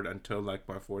first forward until like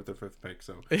my 4th or 5th pick.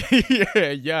 So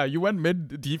yeah, you went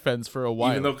mid defense for a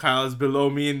while. Even though Kyle is below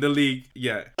me in the league,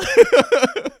 yeah.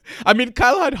 I mean,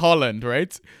 Kyle had Holland,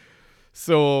 right?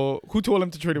 So who told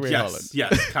him to trade away Holland?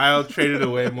 Yes, Kyle traded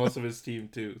away most of his team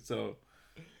too. So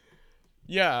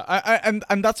yeah,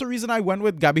 and that's the reason I went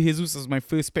with Gabby Jesus as my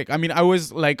first pick. I mean, I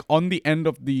was like on the end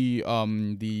of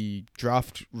the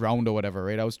draft round or whatever,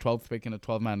 right? I was 12th pick in a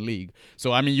 12-man league.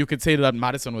 So I mean, you could say that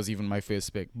Madison was even my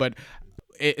first pick, but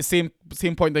same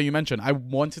point that you mentioned. I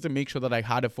wanted to make sure that I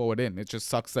had a forward in. It just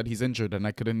sucks that he's injured and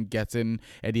I couldn't get in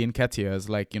Eddie Nketiah as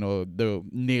like, the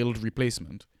nailed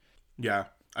replacement. Yeah,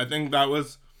 I think that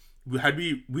was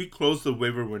we closed the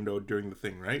waiver window during the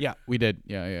thing, right? Yeah, we did.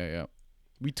 Yeah.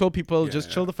 We told people just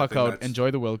chill the fuck out,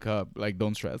 enjoy the World Cup, like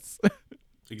don't stress.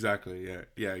 Exactly.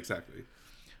 Yeah, exactly.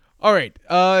 All right.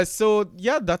 So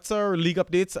yeah, that's our league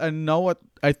updates, and now what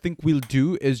I think we'll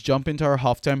do is jump into our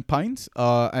halftime pint,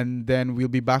 and then we'll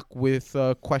be back with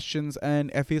questions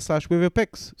and FA/waiver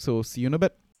picks. So see you in a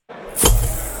bit.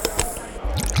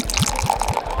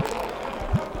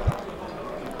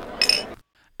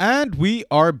 And we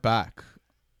are back.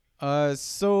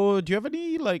 So do you have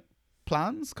any like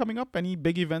plans coming up? Any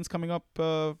big events coming up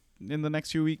in the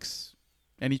next few weeks?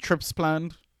 Any trips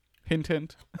planned? Hint,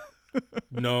 hint.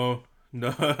 No.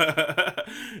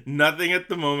 Nothing at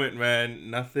the moment, man.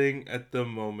 Nothing at the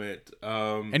moment.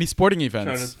 Any sporting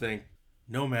events? Trying to think.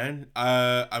 No, man.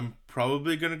 I'm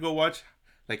probably gonna go watch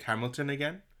like Hamilton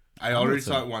again. I already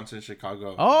saw it once in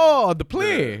Chicago. Oh, the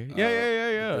play.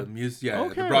 Yeah. The music,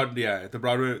 Okay. the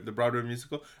Broadway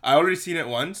musical. I already seen it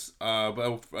once.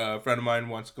 But a friend of mine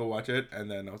wants to go watch it, and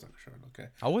then I was like, sure, okay.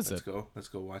 How was it? Let's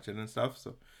go watch it and stuff.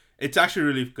 So, it's actually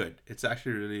really good. It's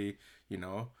actually really,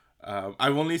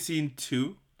 I've only seen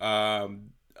 2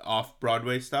 off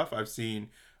Broadway stuff. I've seen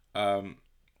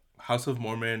House of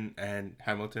Mormon and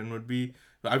Hamilton would be.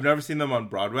 I've never seen them on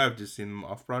Broadway. I've just seen them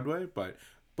off Broadway, but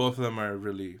both of them are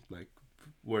really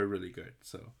were really good.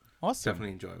 So awesome,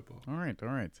 definitely enjoyable. All right.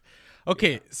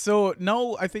 Okay, so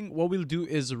now I think what we'll do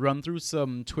is run through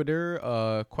some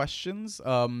Twitter questions,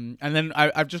 and then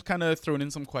I've just kind of thrown in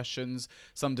some questions,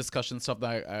 some discussion stuff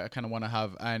that I kind of want to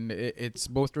have, and it's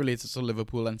both related to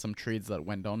Liverpool and some trades that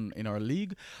went on in our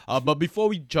league. But before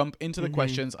we jump into the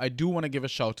questions, I do want to give a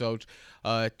shout out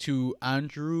to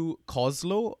Andrew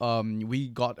Coslow. We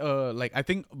got I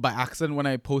think by accident when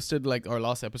I posted like our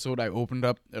last episode, I opened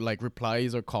up like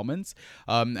replies or comments,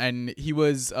 and he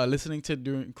was listening to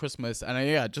during Christmas. And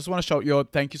I just want to shout you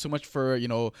out. Thank you so much for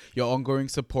your ongoing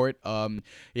support.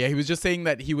 He was just saying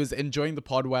that he was enjoying the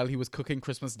pod while he was cooking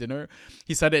Christmas dinner.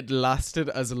 He said it lasted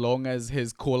as long as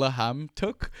his cola ham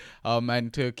took.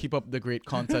 And to keep up the great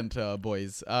content,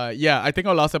 boys. I think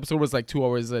our last episode was like 2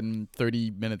 hours and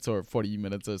 30 minutes or 40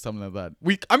 minutes or something like that.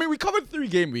 We covered 3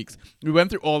 game weeks. We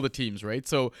went through all the teams, right?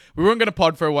 So we weren't gonna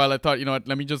pod for a while. I thought,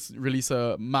 let me just release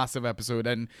a massive episode,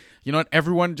 and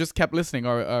everyone just kept listening.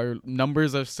 Our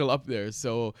numbers are still up there.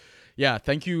 So yeah,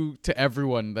 thank you to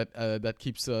everyone that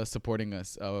keeps supporting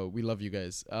us. We love you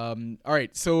guys. All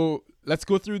right, so let's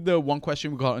go through the one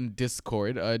question we got on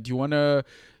Discord. Do you want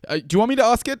me to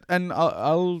ask it, and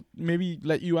I'll maybe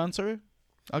let you answer?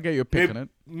 I'll get your pick on it.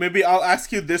 Maybe I'll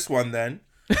ask you this one then,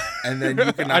 and then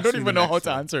you can. I don't even know how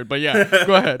to answer it, but yeah,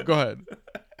 go ahead.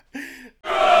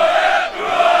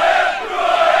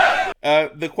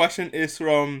 The question is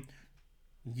from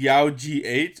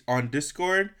YaoG8 on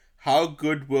Discord. How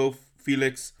good will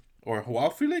Felix or Joao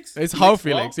Felix? It's how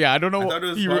Felix. Joao? Yeah, I don't know. I thought it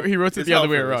was He Joao- wrote it it's the other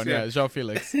Joao way Felix, around. yeah. Yeah, Joao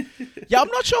Felix. Yeah, I'm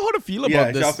not sure how to feel about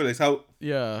Yeah, this. Joao Felix. How?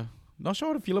 Yeah, not sure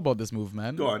how to feel about this move,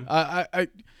 man. Go on.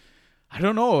 I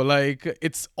don't know. Like,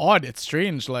 it's odd. It's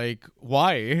strange. Like,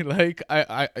 why? Like,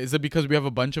 is it because we have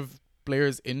a bunch of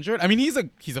players injured? I mean, he's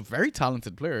a very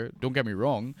talented player. Don't get me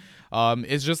wrong.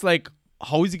 It's just like,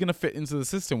 how is he gonna fit into the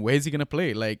system? Where is he gonna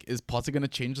play? Like, is Potter gonna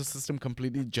change the system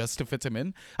completely just to fit him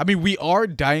in? I mean, we are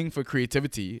dying for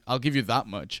creativity. I'll give you that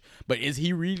much. But is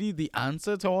he really the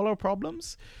answer to all our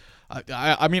problems?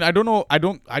 I mean, I don't know. I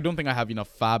don't think I have enough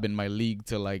fab in my league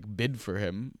to like bid for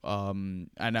him. And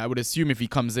I would assume if he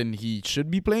comes in, he should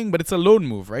be playing, but it's a loan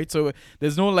move, right? So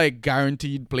there's no like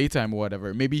guaranteed playtime or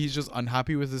whatever. Maybe he's just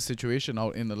unhappy with the situation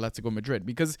out in Atletico Madrid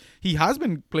because he has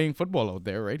been playing football out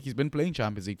there, right? He's been playing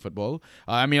Champions League football.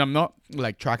 I mean, I'm not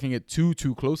like tracking it too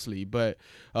closely, but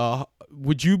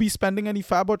would you be spending any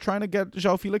fab or trying to get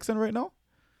Joao Felix in right now?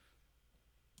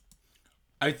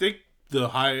 I think the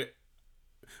high,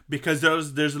 because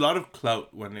there's a lot of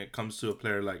clout when it comes to a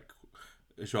player like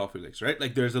Joao Felix, right?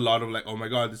 Like there's a lot of like, oh my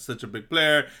god, this is such a big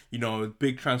player, you know,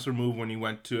 big transfer move when he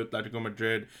went to Atletico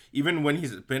Madrid. Even when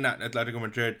he's been at Atletico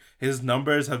Madrid, his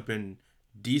numbers have been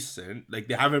decent. Like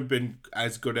they haven't been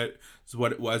as good as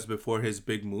what it was before his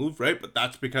big move, right? But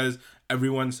that's because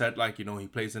everyone said like, you know, he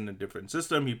plays in a different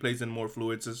system, he plays in more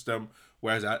fluid system,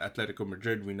 whereas at Atletico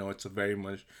Madrid we know it's a very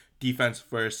much defense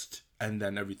first and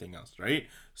then everything else, right?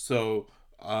 So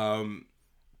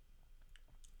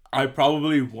I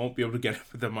probably won't be able to get it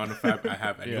for the amount of fab I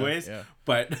have anyways. Yeah.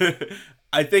 But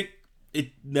I think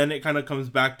it kind of comes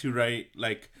back to, right,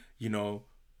 like, you know,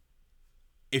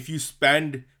 if you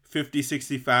spend 50,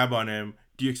 60 fab on him,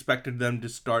 do you expect them to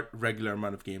start regular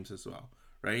amount of games as well,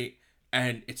 right?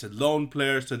 And it's a lone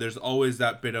player, so there's always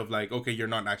that bit of like, okay, you're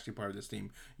not actually part of this team,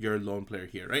 you're a lone player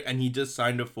here, right? And he just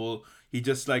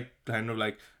like kind of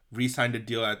like re-signed a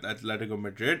deal at Atletico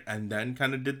Madrid and then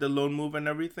kind of did the loan move and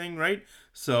everything, right?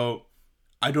 So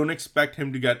I don't expect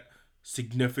him to get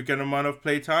significant amount of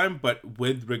play time, but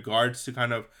with regards to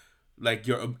kind of like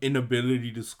your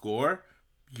inability to score,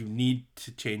 you need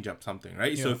to change up something,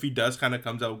 right? So Yeah. if he does kind of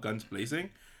comes out guns blazing,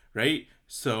 right?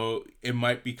 So it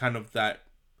might be kind of that,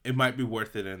 it might be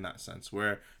worth it in that sense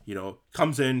where, you know,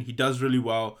 comes in, he does really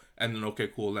well, and then okay,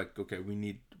 cool, like, okay,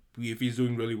 if he's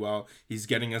doing really well, he's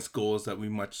getting us goals that we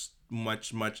much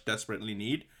desperately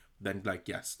need, then like,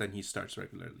 yes, then he starts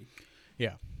regularly.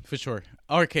 Yeah, for sure.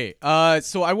 Okay,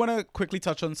 so I want to quickly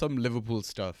touch on some Liverpool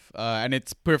stuff, and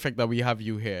it's perfect that we have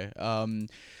you here.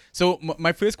 So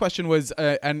my first question was,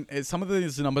 and some of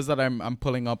these numbers that I'm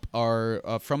pulling up are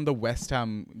from the West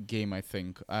Ham game, I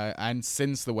think, and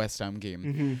since the West Ham game.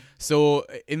 Mm-hmm. So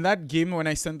in that game, when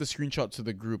I sent the screenshot to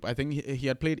the group, I think he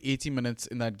had played 80 minutes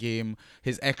in that game.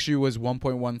 His XG was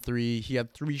 1.13. He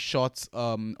had 3 shots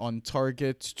on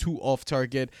target, 2 off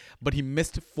target, but he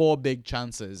missed 4 big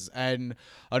chances. And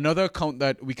another account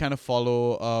that we kind of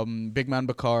follow, Big Man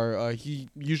Bakar, he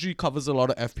usually covers a lot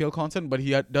of FPL content, but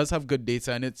he does have good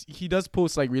data, and he does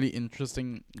post like really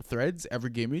interesting threads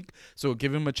every game week, so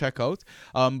give him a check out.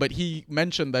 But he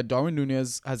mentioned that Darwin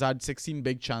Núñez has had 16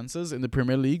 big chances in the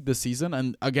Premier League this season,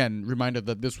 and again, reminder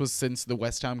that this was since the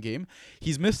West Ham game.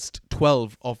 He's missed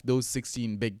 12 of those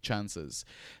 16 big chances.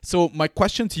 So my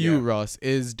question to you, Ross,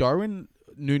 is Darwin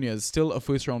Núñez still a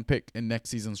first round pick in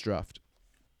next season's draft?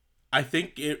 I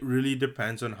think it really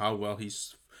depends on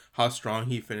how strong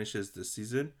he finishes this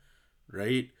season,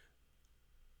 right?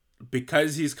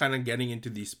 Because he's kind of getting into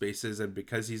these spaces, and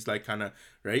because he's like kind of,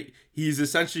 right, he's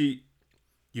essentially,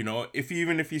 you know, if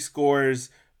he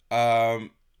scores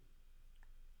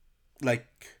like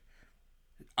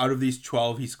out of these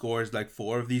 12 he scores like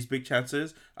 4 of these big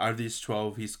chances, out of these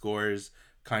 12 he scores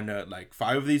kind of like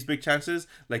 5 of these big chances,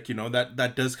 like, you know,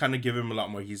 that does kind of give him a lot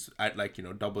more. He's at like, you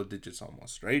know, double digits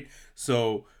almost, right?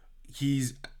 So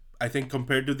he's, I think,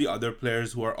 compared to the other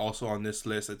players who are also on this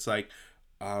list, it's like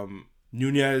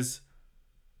Núñez,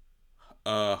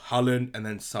 Haaland, and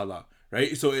then Salah,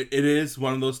 right? So it is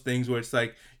one of those things where it's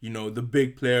like, you know, the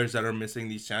big players that are missing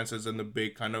these chances, and the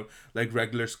big kind of like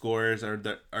regular scorers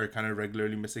that are kind of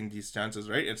regularly missing these chances,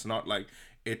 right? It's not like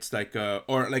it's like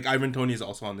or like Ivan Toney is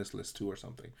also on this list too or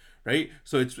something, right?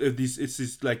 So it's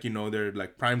just like, you know, they're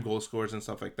like prime goal scorers and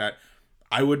stuff like that.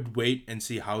 I would wait and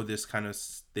see how this kind of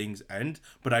things end,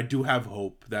 but I do have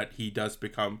hope that he does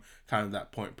become kind of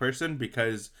that point person,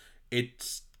 because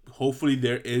it's, hopefully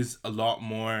there is a lot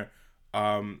more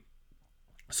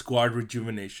squad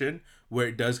rejuvenation where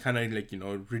it does kind of like, you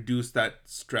know, reduce that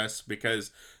stress,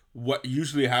 because what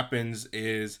usually happens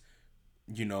is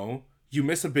you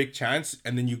miss a big chance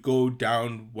and then you go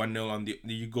down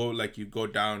 1-0 you go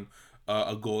down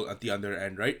a goal at the other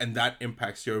end, right? And that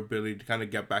impacts your ability to kind of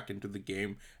get back into the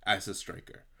game as a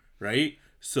striker, right?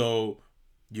 So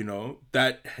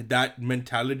that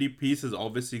mentality piece has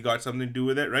obviously got something to do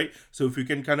with it, right? So if we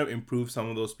can kind of improve some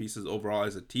of those pieces overall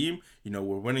as a team, we're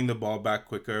winning the ball back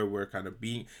quicker, we're kind of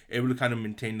being able to kind of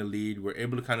maintain the lead, we're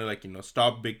able to kind of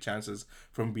stop big chances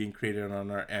from being created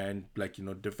on our end,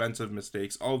 defensive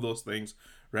mistakes, all those things,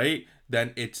 right?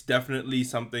 Then it's definitely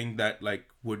something that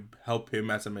would help him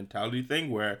as a mentality thing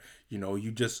where you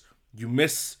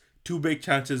miss two big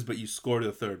chances but you score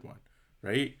the third one,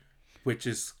 right? Which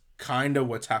is kind of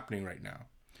what's happening right now.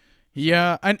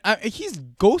 Yeah, and he's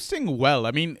ghosting well.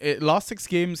 I mean, last 6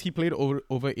 games, he played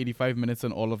over 85 minutes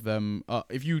in all of them.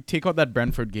 If you take out that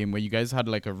Brentford game where you guys had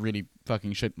a really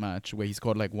fucking shit match where he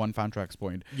scored 1 Fantrax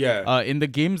point. Yeah. In the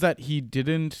games that he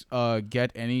didn't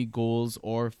get any goals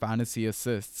or fantasy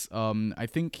assists, I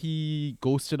think he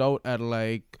ghosted out at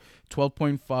 12.5,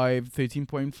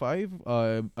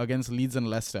 13.5 against Leeds and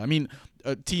Leicester. I mean,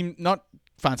 a team not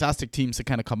fantastic teams to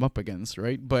kind of come up against,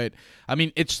 right? But I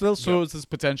mean, it still shows his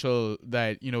potential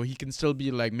that he can still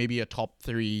be maybe a top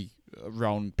 3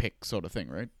 round pick sort of thing,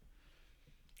 right?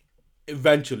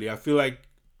 Eventually, I feel like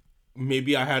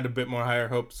maybe I had a bit more higher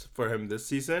hopes for him this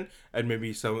season, and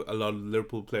maybe a lot of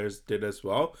Liverpool players did as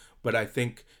well. But I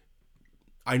think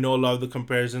I know a lot of the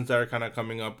comparisons that are kind of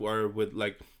coming up are with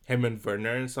him and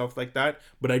Werner and stuff like that.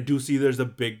 But I do see there's a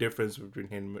big difference between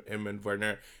him and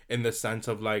Werner in the sense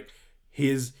of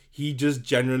he just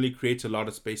generally creates a lot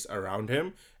of space around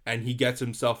him and he gets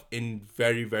himself in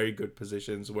very, very good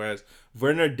positions, whereas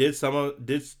Werner did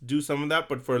do some of that,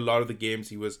 but for a lot of the games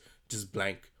he was just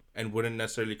blank and wouldn't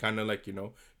necessarily kind of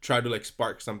try to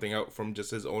spark something out from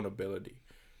just his own ability,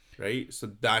 right?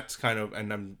 So that's kind of,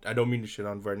 and I don't mean to shit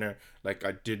on Werner.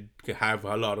 I did have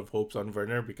a lot of hopes on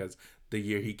Werner because the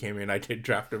year he came in, I did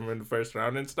draft him in the first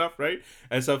round and stuff, right?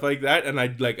 And stuff like that. And I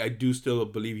do still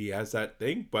believe he has that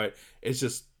thing, but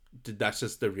that's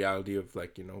just the reality of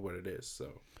what it is.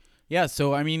 So yeah,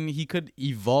 so I mean, he could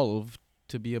evolve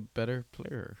to be a better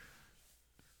player.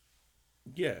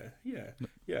 Yeah.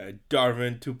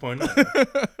 Darwin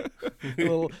 2.0. A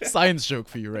little science joke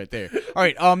for you right there. All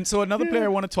right. So another player I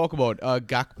want to talk about,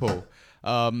 Gakpo.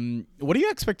 What are your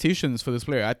expectations for this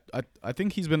player? I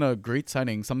think he's been a great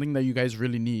signing, something that you guys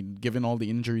really need, given all the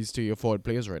injuries to your forward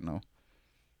players right now.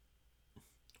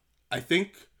 I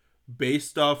think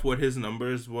based off what his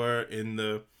numbers were in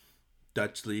the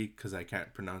Dutch league, because I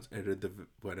can't pronounce Eredivisie.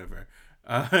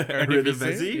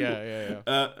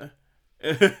 Yeah.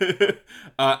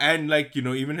 And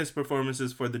even his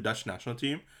performances for the Dutch national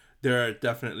team, they're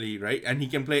definitely right, and he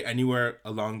can play anywhere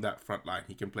along that front line.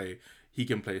 He can play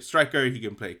striker, he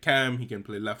can play cam, he can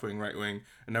play left wing, right wing,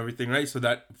 and everything, right? So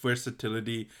that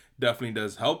versatility definitely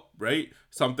does help, right?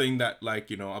 Something that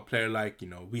a player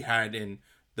we had in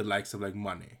the likes of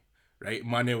Mane, right?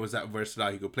 Mane was that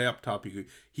versatile. He could play up top.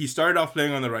 He started off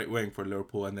playing on the right wing for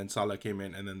Liverpool, and then Salah came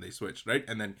in, and then they switched, right?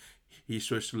 And then he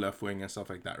switched to left wing and stuff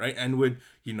like that, right? And with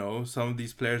some of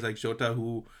these players like Jota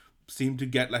who seem to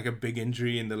get a big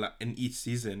injury in each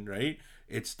season, right?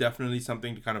 It's definitely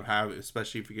something to kind of have,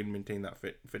 especially if you can maintain that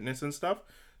fitness and stuff.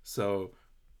 So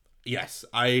yes,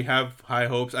 I have high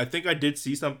hopes. I think I did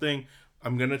see something.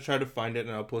 I'm gonna try to find it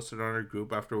and I'll post it on our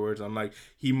group afterwards. I'm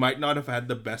he might not have had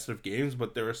the best of games,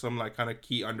 but there were some kind of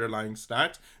key underlying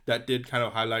stats that did kind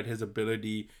of highlight his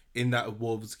ability in that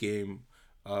Wolves game,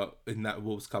 in that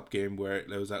Wolves Cup game, where it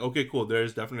was okay, cool,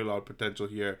 there's definitely a lot of potential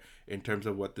here in terms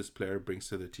of what this player brings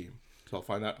to the team. So I'll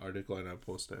find that article and I'll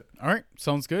post it. All right,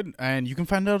 sounds good. And you can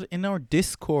find out in our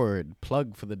Discord.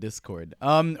 Plug for the Discord.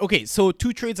 Okay, so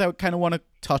 2 trades I kind of want to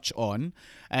touch on.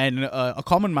 And a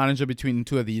common manager between the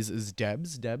 2 of these is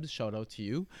Debs. Debs, shout out to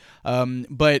you.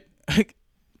 But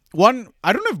one,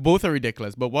 I don't know if both are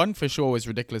ridiculous, but one for sure was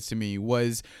ridiculous to me,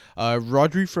 was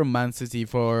Rodri from Man City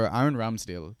for Aaron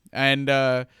Ramsdale. And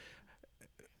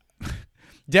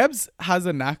Debs has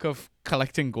a knack of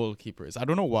collecting goalkeepers. I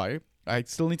don't know why. I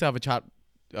still need to have a chat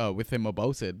with him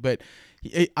about it. But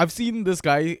I've seen this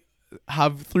guy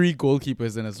have 3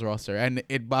 goalkeepers in his roster, and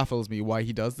it baffles me why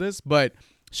he does this. But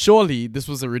surely this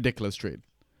was a ridiculous trade.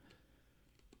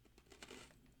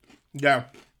 Yeah.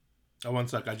 Oh, one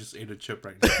sec. I just ate a chip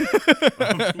right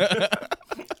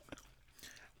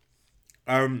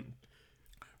now.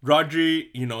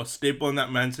 Rodri, staple in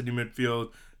that Man City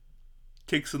midfield,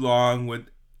 ticks along with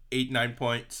 8-9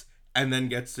 points, and then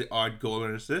gets the odd goal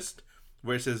and assist.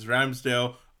 Versus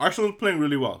Ramsdale, Arsenal playing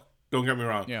really well. Don't get me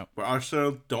wrong. Yeah. But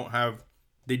Arsenal don't have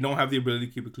the ability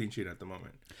to keep a clean sheet at the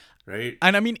moment. right?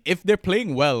 And I mean, if they're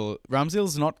playing well,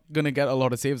 Ramsdale's not gonna get a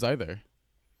lot of saves either.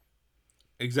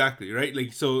 Exactly, right?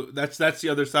 Like, so that's the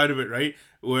other side of it, right?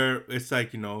 Where it's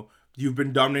like, you've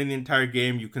been dominating the entire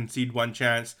game, you concede one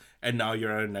chance, and now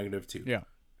you're at a -2. Yeah.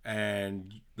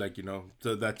 And like,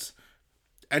 so that's,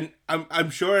 and I'm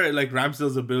sure like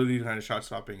Ramsdale's ability to kind of shot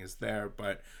stopping is there,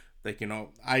 but like,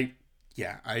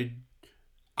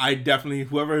 I definitely,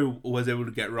 whoever was able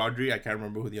to get Rodri, I can't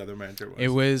remember who the other manager was. It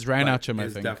was Ryan but Atcham, I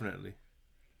it's think. definitely.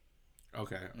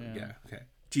 Okay. Yeah. Okay.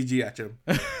 GG Atcham.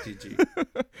 GG.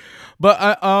 But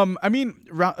I mean,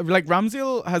 like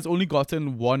Ramsdale has only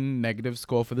gotten one negative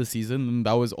score for the season, and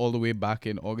that was all the way back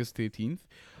in August 13th.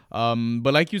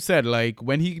 But like you said, like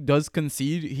when he does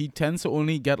concede, he tends to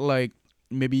only get like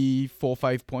maybe 4 or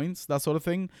 5 points, that sort of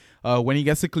thing. When he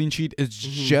gets a clean sheet, it's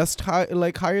just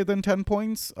higher than 10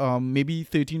 points. Maybe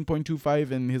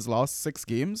 13.25 in his last 6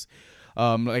 games.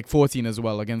 Like 14 as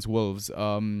well against Wolves.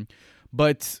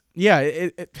 But yeah,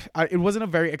 it wasn't a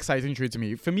very exciting trade to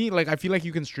me. For me, like I feel like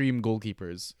you can stream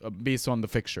goalkeepers based on the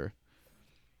fixture.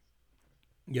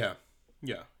 Yeah,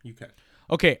 you can.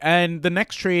 Okay, and the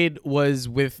next trade was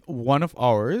with one of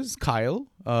ours, Kyle,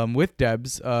 with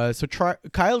Debs.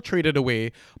 Kyle traded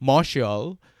away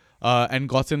Martial and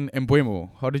gotten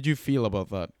Mbeumo. How did you feel about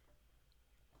that?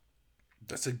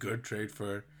 That's a good trade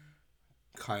for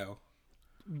Kyle.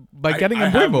 By getting I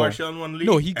Mbeumo. have Martial in one league.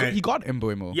 No, he got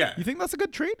Mbeumo. Yeah. You think that's a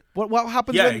good trade? What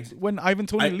happens when Ivan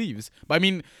Toney leaves? But I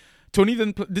mean, Tony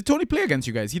did Tony play against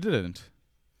you guys? He didn't.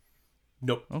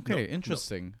 Nope. Okay,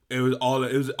 interesting. No. It was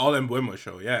all Mbeumo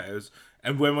show. Yeah, it was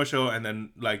Mbeumo show, and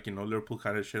then like Liverpool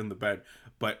kind of shit in the bed.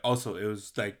 But also it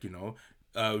was like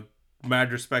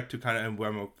mad respect to kind of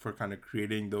Mbeumo for kind of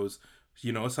creating those.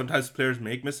 Sometimes players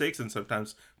make mistakes and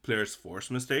sometimes players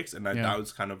force mistakes, and that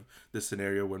was kind of the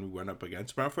scenario when we went up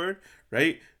against Brentford,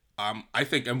 right? I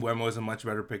think Mbeumo is a much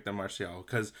better pick than Martial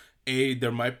because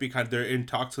there might be they're in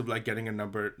talks of like getting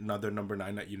another number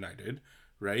 9 at United,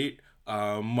 right?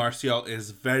 Martial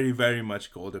is very, very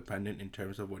much goal dependent in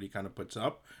terms of what he kind of puts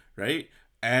up, right?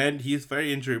 And he's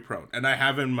very injury prone. And I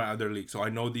have him in my other league, so I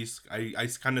know these. I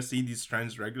kind of see these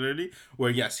trends regularly.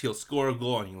 Where yes, he'll score a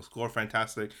goal and he'll score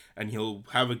fantastic, and he'll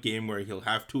have a game where he'll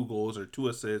have 2 goals or 2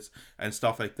 assists and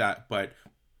stuff like that. But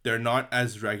they're not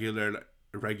as regular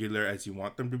as you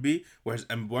want them to be. Whereas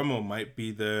Mbeumo might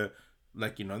be the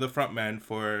front man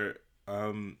for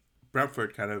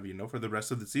Brentford, kind of for the rest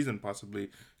of the season,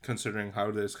 possibly, considering how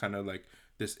there's kind of like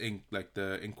this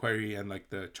the inquiry and like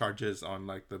the charges on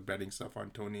like the betting stuff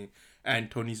on Tony, and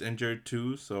Tony's injured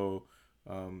too, so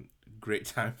great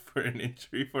time for an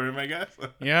injury for him, I guess.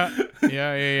 Yeah.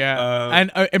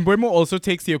 And Mbeumo also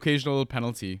takes the occasional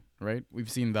penalty, right? We've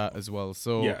seen that as well,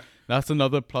 so that's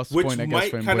another plus point, I guess,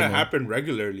 for Mbeumo. Which might kind of happen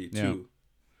regularly too.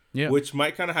 Yeah. Which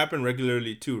might kind of happen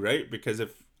regularly too, right? Because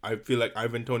if I feel like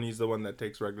Ivan Toney's the one that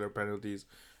takes regular penalties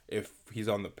if he's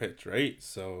on the pitch, right?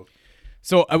 So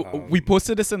we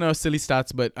posted this in our silly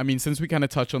stats, but I mean, since we kind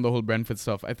of touched on the whole Brentford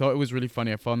stuff, I thought it was really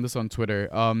funny. I found this on Twitter.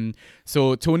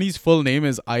 So Tony's full name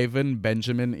is Ivan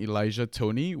Benjamin Elijah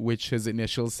Toney, which his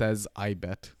initial says I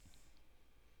bet.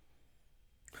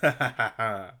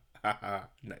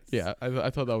 Nice. Yeah,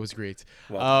 I thought that was great.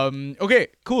 Well, okay,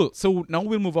 cool. So now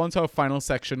we'll move on to our final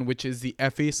section, which is the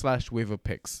FA/waiver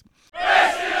picks.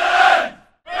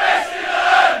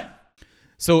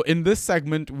 So in this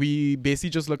segment, we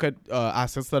basically just look at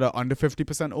assets that are under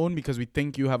 50% owned because we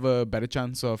think you have a better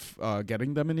chance of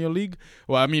getting them in your league.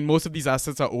 Well, I mean, most of these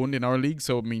assets are owned in our league,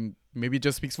 so I mean, maybe it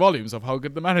just speaks volumes of how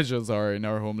good the managers are in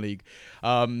our home league.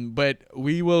 But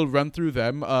we will run through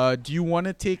them. Do you want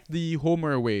to take the home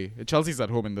or away? Chelsea's at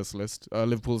home in this list.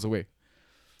 Liverpool's away.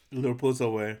 Liverpool's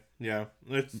away. Yeah.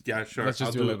 Sure. Let's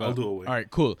just I'll do away. All right,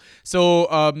 cool.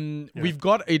 So we've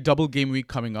got a double game week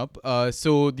coming up.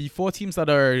 So the 4 teams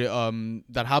that are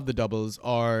that have the doubles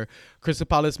are Crystal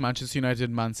Palace, Manchester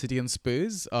United, Man City, and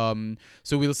Spurs.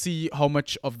 So we'll see how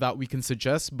much of that we can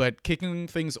suggest. But kicking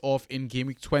things off in game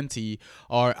week 20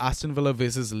 are Aston Villa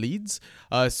versus Leeds.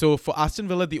 So for Aston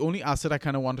Villa, the only asset I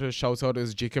kind of wanted to shout out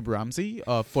is Jacob Ramsey,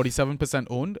 47%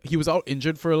 owned. He was out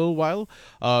injured for a little while,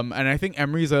 and I think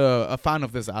Emery's a fan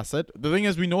of this asset. The thing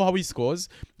is, we know how he scores.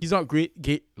 He's not great,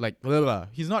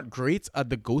 he's not great at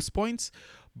the ghost points,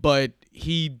 but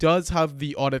he does have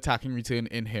the odd attacking return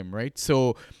in him, right?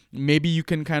 So maybe you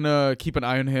can kind of keep an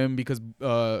eye on him because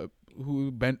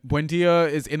Buendia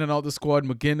is in and out the squad,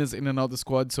 McGinn is in and out the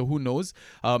squad, so who knows?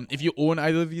 If you own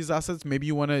either of these assets, maybe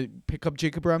you want to pick up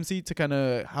Jacob Ramsey to kind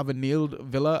of have a nailed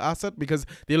Villa asset because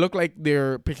they look like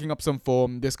they're picking up some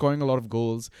form, they're scoring a lot of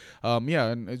goals.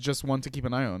 And it's just one to keep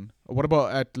an eye on. What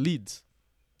about at Leeds?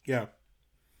 Yeah.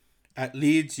 At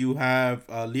Leeds, you have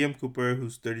Liam Cooper,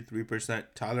 who's 33%,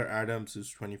 Tyler Adams,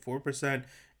 who's 24%,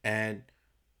 and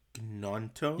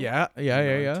Gnonto. Yeah. I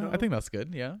Gnonto, think that's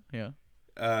good. Yeah.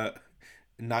 uh,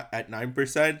 not at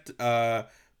 9%.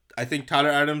 I think Tyler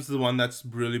Adams is the one that's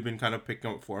really been kind of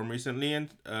picking up form recently in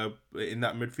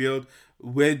that midfield.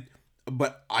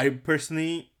 But I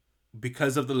personally,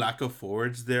 because of the lack of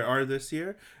forwards there are this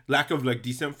year, lack of like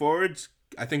decent forwards,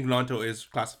 I think Gnonto is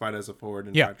classified as a forward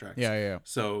in Yeah. Fantrax. Yeah.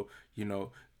 So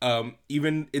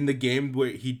even in the game where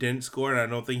he didn't score, and I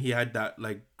don't think he had that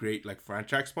like great like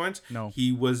Fantrax points. No.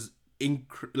 He was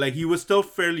he was still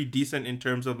fairly decent in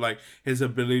terms of like his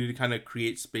ability to kind of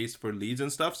create space for leads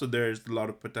and stuff. So there's a lot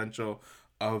of potential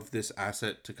of this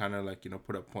asset to kind of like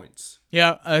put up points.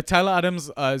 Yeah, Tyler Adams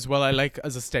as well. I like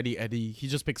as a steady Eddie. He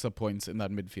just picks up points in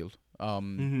that midfield.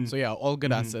 So yeah, all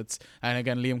good assets. And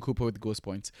again, Liam Cooper with ghost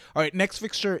points. All right, next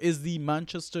fixture is the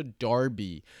Manchester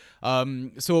Derby.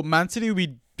 So Man City,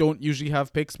 we don't usually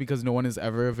have picks because no one is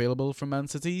ever available from Man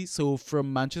City. So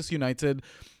from Manchester United,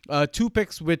 two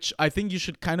picks which I think you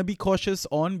should kind of be cautious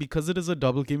on because it is a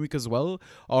double game week as well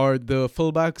are the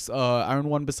fullbacks Aaron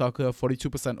Wan-Bissaka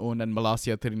 42% owned and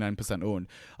Malacia 39% owned.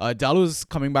 Dalot's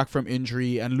coming back from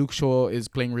injury and Luke Shaw is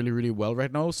playing really really well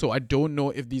right now, so I don't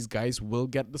know if these guys will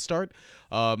get the start.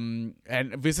 And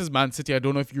this is Man City. I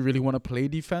don't know if you really want to play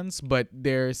defense, but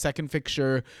their second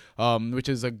fixture, which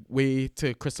is a way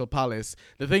to Crystal Palace.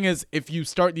 The thing is, if you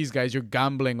start these guys, you're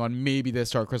gambling on maybe they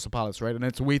start Crystal Palace, right? And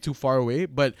it's way too far away,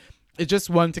 but it's just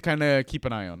one to kind of keep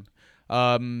an eye on.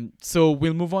 So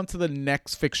we'll move on to the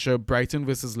next fixture, Brighton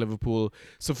versus Liverpool.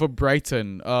 So for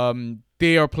Brighton,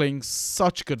 they are playing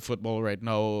such good football right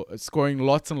now, scoring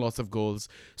lots and lots of goals.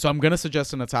 So I'm going to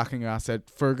suggest an attacking asset,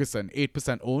 Ferguson,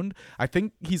 8% owned. I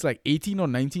think he's like 18 or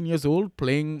 19 years old,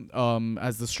 playing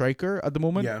as the striker at the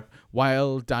moment,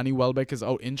 while Danny Welbeck is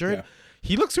out injured. Yeah.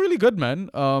 He looks really good,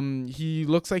 man. He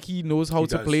looks like he knows how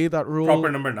to play that role.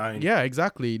 Proper number 9. Yeah,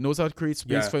 exactly. Knows how to create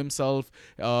space for himself.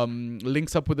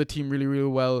 Links up with the team really, really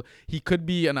well. He could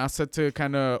be an asset to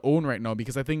kind of own right now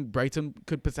because I think Brighton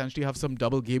could potentially have some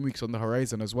double game weeks on the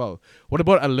horizon as well. What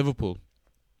about at Liverpool?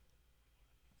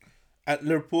 At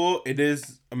Liverpool, it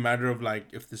is a matter of like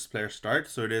if this player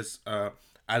starts. So it is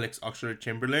Alex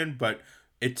Oxlade-Chamberlain, but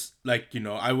it's like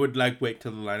I would like wait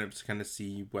till the lineups to kind of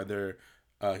see whether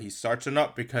he starts or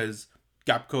not, because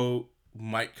Gapco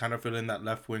might kind of fill in that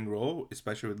left wing role,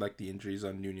 especially with like the injuries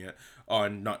on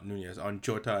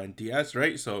Jota and Diaz,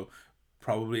 right? So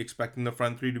probably expecting the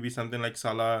front three to be something like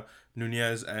Salah,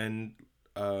 Nunez, and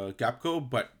Gapco,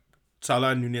 but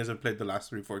Salah and Nunez have played the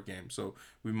last 3-4 games, so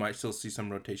we might still see some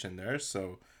rotation there.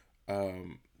 So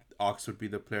Ox would be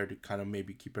the player to kind of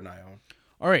maybe keep an eye on.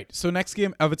 All right, so next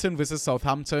game, Everton versus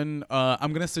Southampton.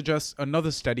 I'm going to suggest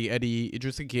another steady Eddie,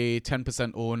 Idrissa Gueye,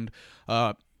 10% owned.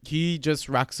 He just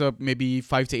racks up maybe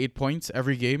 5 to 8 points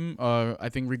every game, I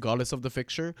think, regardless of the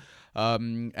fixture.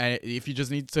 And if you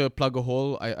just need to plug a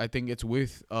hole, I think it's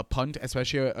worth a punt,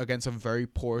 especially against a very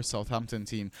poor Southampton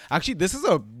team. Actually, this is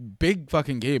a big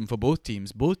fucking game for both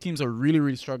teams. Both teams are really,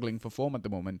 really struggling for form at the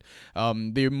moment.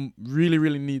 They really,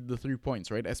 really need the 3 points,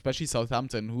 right? Especially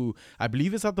Southampton, who I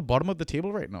believe is at the bottom of the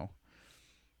table right now.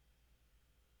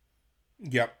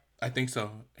 Yep. I think so.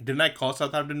 Didn't I call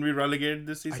Southampton to be relegated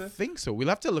this season? I think so. We'll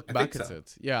have to look back at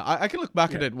it. Yeah, I can look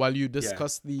back at it while you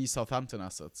discuss the Southampton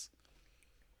assets.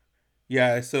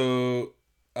 Yeah, so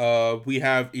we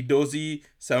have Edozie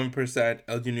 7%,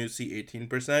 El Yunusi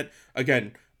 18%.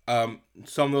 Again,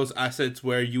 some of those assets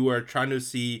where you are trying to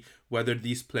see whether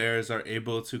these players are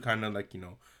able to kind of like,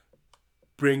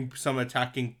 bring some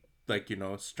attacking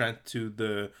strength to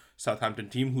the Southampton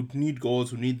team, who need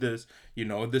goals, who need this.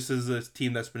 This is a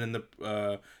team that's been in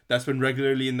the that's been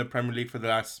regularly in the Premier League for the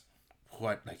last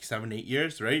 7-8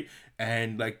 years, right?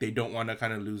 And like they don't want to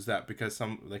kind of lose that because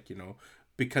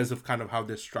because of kind of how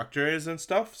this structure is and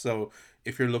stuff. So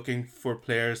if you're looking for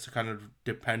players to kind of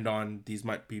depend on, these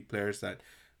might be players that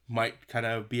might kind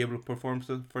of be able to perform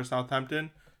for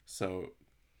Southampton. So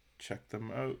check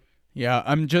them out. Yeah,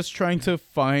 I'm just trying to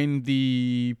find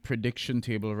the prediction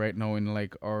table right now in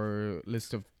like our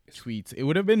list of tweets. It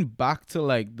would have been back to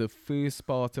like the first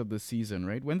part of the season,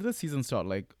 right? When did the season start?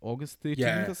 Like August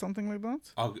 13th or something like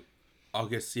that?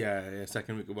 August,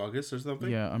 second week of August or something.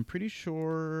 Yeah, I'm pretty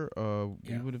sure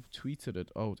we would have tweeted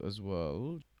it out as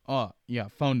well. Oh, yeah,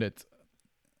 found it.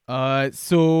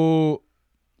 So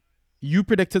you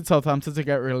predicted Southampton to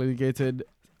get relegated.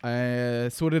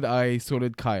 So did I, so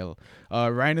did Kyle.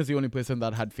 Ryan is the only person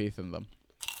that had faith in them.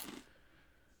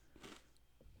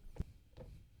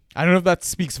 I don't know if that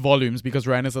speaks volumes because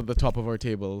Ryan is at the top of our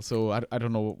table, so I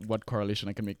don't know what correlation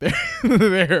I can make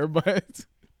there, but...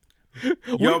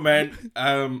 Yo, man.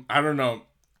 I don't know.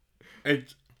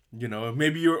 It,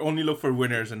 maybe you only look for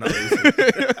winners and not losers.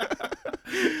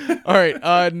 All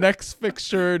right. Next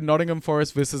fixture: Nottingham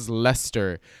Forest versus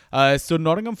Leicester. So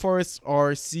Nottingham Forest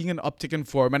are seeing an uptick in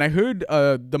form, and I heard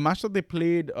the match that they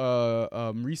played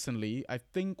recently, I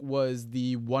think, was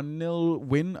the 1-0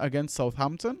 win against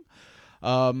Southampton.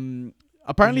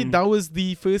 Apparently that was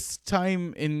the first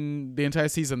time in the entire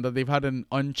season that they've had an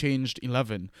unchanged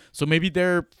 11. So maybe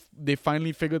they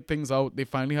finally figured things out. They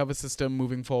finally have a system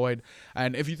moving forward.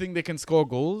 And if you think they can score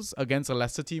goals against a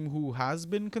Leicester team who has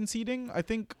been conceding, I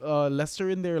think Leicester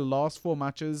in their last 4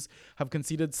 matches have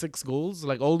conceded 6 goals.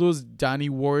 Like, all those Danny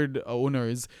Ward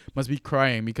owners must be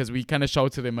crying because we kind of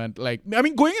shouted him at, like, I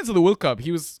mean, going into the World Cup,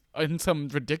 he was in some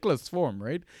ridiculous form,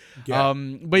 right? Yeah.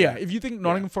 But yeah, if you think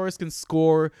Nottingham Forest can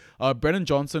score, Brennan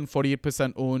Johnson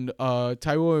 48% owned, Taiwo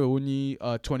Ioni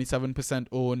 27%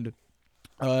 owned.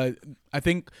 I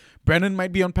think Brennan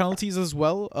might be on penalties as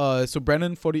well. So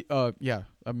Brennan 40.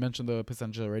 I mentioned the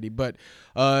percentage already, but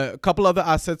a couple other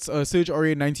assets. Serge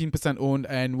Aurier 19% owned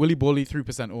and Willy Boley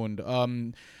 3%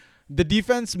 owned. The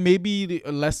defense may be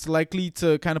less likely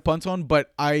to kind of punt on,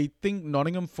 but I think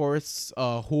Nottingham Forest's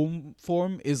home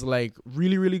form is like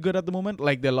really, really good at the moment.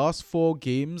 Like, their last 4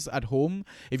 games at home,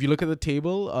 if you look at the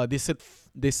table, they sit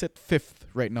 5th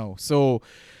right now. So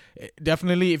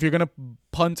definitely, if you're gonna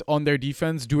punt on their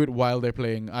defense, do it while they're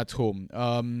playing at home.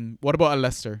 What about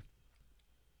Leicester?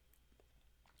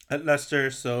 At Leicester,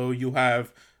 so you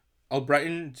have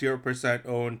Albrighton 0%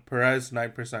 owned, Perez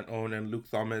 9% owned, and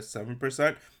Luke Thomas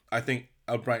 7%. I think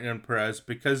Albrighton and Perez,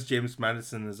 because James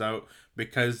Maddison is out,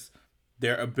 because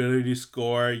their ability to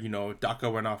score, Daka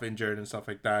went off injured and stuff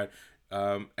like that,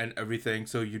 and everything.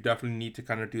 So you definitely need to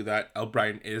kind of do that.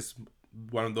 Albrighton is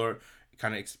one of the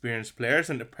kind of experienced players,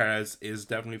 and Perez is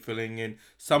definitely filling in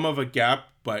some of a gap.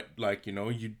 But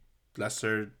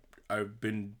Leicester have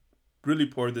been really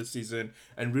poor this season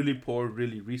and really poor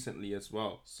really recently as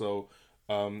well. So,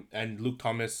 and Luke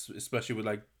Thomas, especially with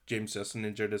like James Justin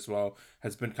injured as well,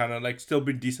 has been kind of like still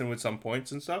been decent with some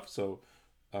points and stuff. So,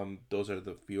 those are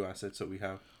the few assets that we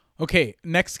have. Okay,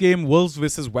 next game, Wolves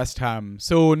versus West Ham.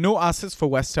 So no assets for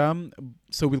West Ham.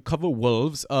 So we'll cover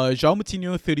Wolves. João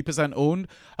Moutinho, 30% owned.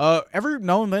 Every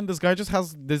now and then, this guy just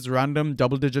has this random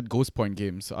double-digit ghost point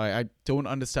games. I don't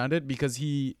understand it because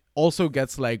he also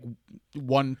gets like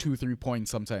 1, 2, 3 points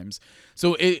sometimes.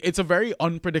 So it's a very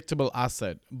unpredictable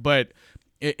asset. But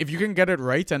if you can get it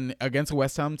right, and against a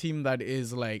West Ham team that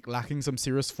is like lacking some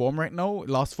serious form right now,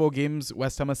 last 4 games,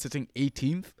 West Ham is sitting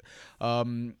 18th.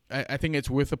 I think it's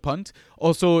worth a punt.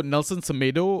 Also, Nelson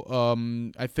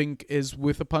Semedo, I think is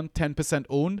worth a punt, 10%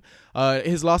 owned.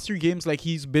 His last 3 games, like,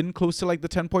 he's been close to like the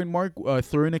 10-point mark,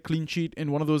 throwing a clean sheet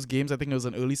in one of those games. I think it was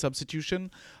an early substitution.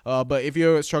 But if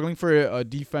you're struggling for a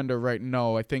defender right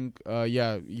now, I think,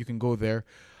 you can go there.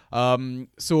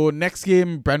 So next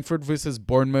game, Brentford versus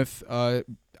Bournemouth. I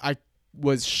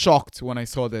was shocked when I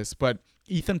saw this, but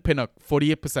Ethan Pinnock,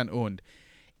 48% owned.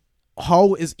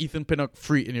 How is Ethan Pinnock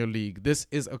free in your league? This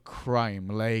is a crime.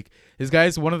 Like, this guy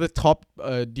is one of the top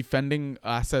defending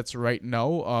assets right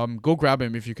now. Go grab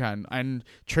him if you can and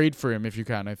trade for him if you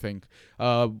can, I think.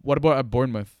 What about at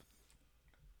Bournemouth?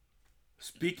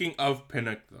 Speaking of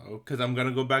Pinnock, though, because I'm going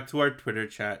to go back to our Twitter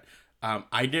chat,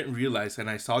 I didn't realize, and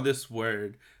I saw this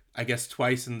word, I guess,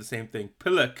 twice in the same thing.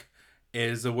 Pillock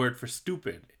is a word for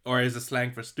stupid, or is a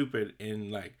slang for stupid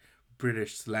in like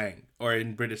British slang, or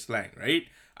in British slang, right?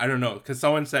 I don't know, because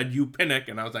someone said you Pinnock,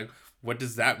 and I was like, what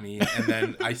does that mean? And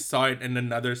then I saw it in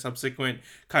another subsequent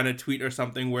kind of tweet or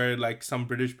something where like some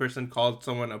British person called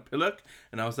someone a pillock,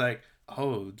 and I was like,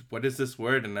 oh, what is this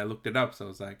word? And I looked it up, so I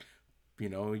was like,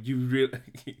 you really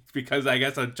because I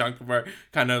guess a chunk of our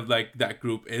kind of like that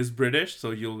group is British,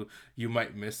 so you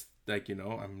might miss, like,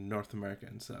 I'm North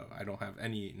American, so I don't have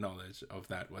any knowledge of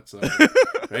that whatsoever.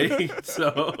 Right?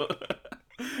 So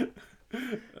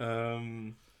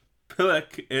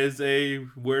pillock is a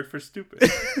word for stupid.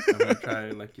 I'm gonna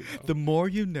try, The more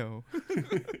you know.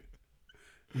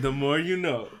 The more you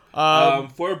know.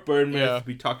 For Bournemouth,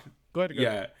 we talked. Go ahead.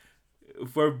 Yeah,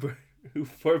 for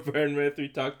Bournemouth, we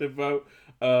talked about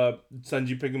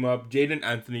Sanji picking him up. Jaden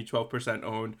Anthony, 12%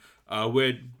 owned.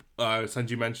 With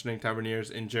Sanji mentioning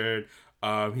Tavernier's injured.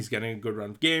 He's getting a good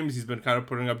run of games. He's been kind of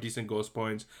putting up decent ghost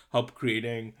points, help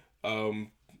creating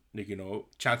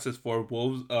chances for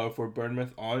Wolves, for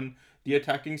Bournemouth on the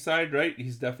attacking side, right?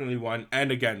 He's definitely one.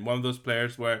 And again, one of those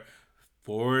players where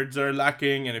forwards are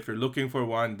lacking, and if you're looking for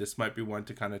one, this might be one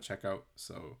to kind of check out.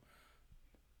 So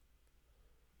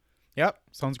yep,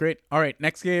 sounds great. All right,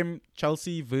 next game,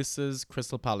 Chelsea versus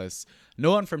Crystal Palace.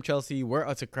 No one from Chelsea, we're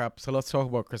utter crap, so let's talk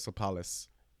about Crystal Palace.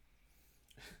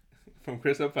 from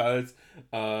Crystal Palace,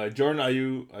 Jordan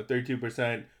Ayew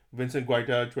 32%, Vincent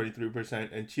Guaita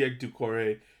 23%, and Cheick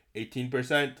Doucouré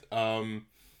 18%.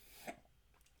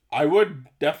 I would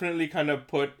definitely kind of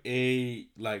put a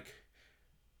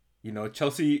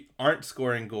Chelsea aren't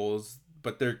scoring goals,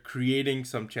 but they're creating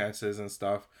some chances and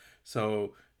stuff.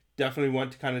 So definitely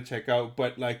want to kind of check out.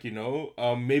 But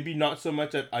maybe not so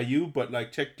much at Ayew, but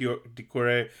Cheick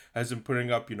Doucouré has been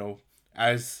putting up,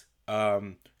 as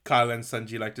Kyle and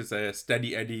Sanji like to say, a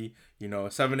steady Eddie.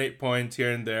 7-8 points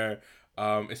here and there.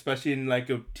 Especially in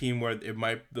a team where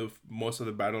most of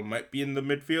the battle might be in the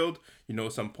midfield.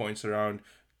 Some points around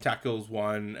tackles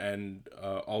won and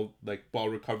all ball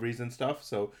recoveries and stuff.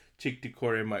 So Cheick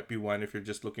Doucouré might be one if you're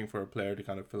just looking for a player to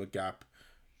kind of fill a gap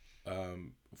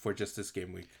for just this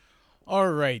game week.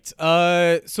 All right.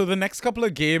 So the next couple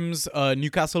of games,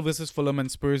 Newcastle versus Fulham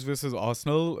and Spurs versus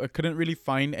Arsenal, I couldn't really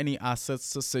find any assets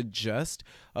to suggest.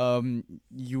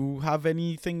 You have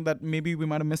anything that maybe we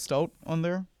might have missed out on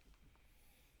there?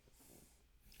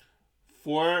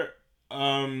 For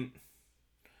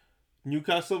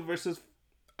Newcastle versus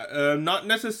not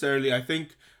necessarily. I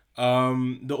think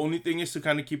the only thing is to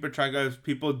kind of keep a track of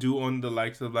people do own the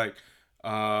likes of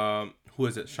who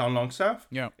is it? Sean Longstaff?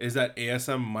 Yeah. Is that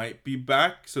ASM might be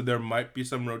back, so there might be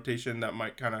some rotation that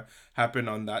might kind of happen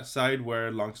on that side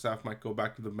where Longstaff might go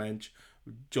back to the bench,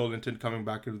 Joe Linton coming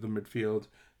back into the midfield,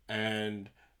 and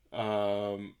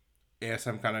ASM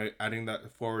kind of adding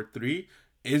that forward three.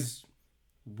 Is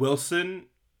Wilson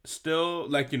still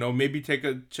maybe take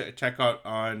a check out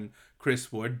on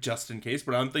Chris Wood just in case,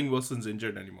 but I don't think Wilson's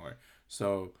injured anymore.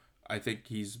 So I think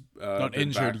he's not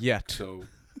injured yet. So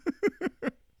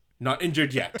not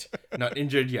injured yet. Not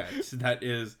injured yet. So that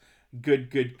is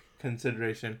good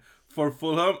consideration. For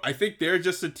Fulham, I think they're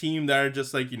just a team that are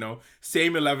just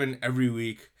same 11 every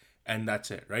week, and that's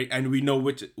it, right? And we know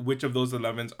which of those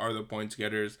 11s are the points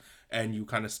getters, and you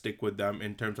kind of stick with them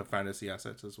in terms of fantasy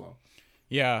assets as well.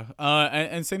 Yeah,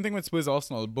 and same thing with Spurs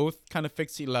Arsenal. Both kind of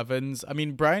fixed 11s. I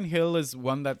mean, Brian Hill is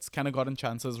one that's kind of gotten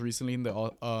chances recently in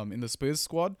the Spurs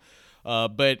squad,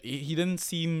 but he didn't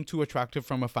seem too attractive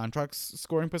from a Fantrax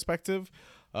scoring perspective.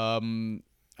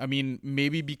 I mean,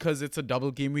 maybe because it's a double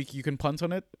game week, you can punt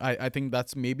on it. I think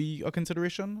that's maybe a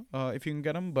consideration if you can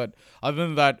get him. But other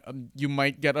than that, you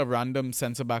might get a random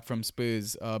centre back from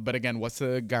Spurs. But again, what's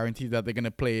the guarantee that they're going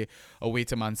to play away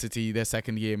to Man City their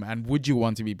second game? And would you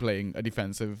want to be playing a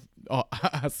defensive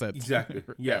asset? Exactly.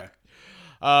 Yeah.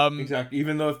 Exactly.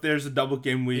 Even though if there's a double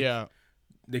game week, yeah,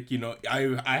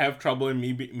 I have trouble in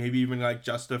maybe even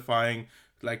justifying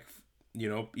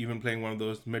even playing one of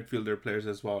those midfielder players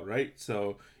as well, right?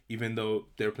 So even though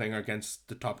they're playing against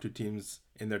the top two teams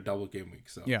in their double game week,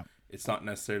 so yeah, it's not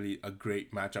necessarily a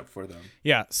great matchup for them.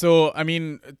 Yeah, so I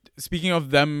mean, speaking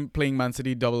of them playing Man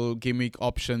City double game week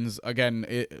options, again,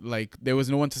 there was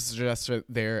no one to suggest it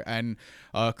there. And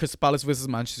Crystal Palace versus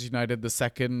Manchester United, the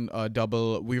second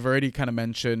double, we've already kind of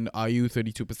mentioned Ayew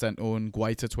 32% owned,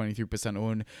 Guaita 23%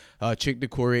 owned, Cheick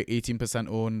Doucouré 18%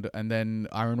 owned, and then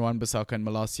Aaron Wan-Bissaka and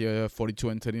Malacia 42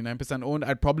 and 39% owned.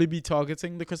 I'd probably be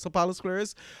targeting the Crystal Palace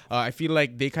players. I feel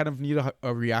like they kind of need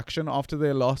a reaction after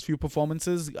their last few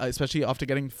performances, especially after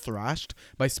getting thrashed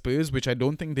by Spurs, which I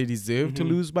don't think they deserve to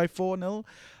lose by 4-0.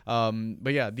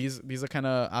 But yeah, these are kind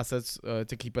of assets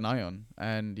to keep an eye on.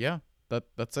 And yeah,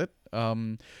 that's it.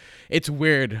 It's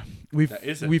weird.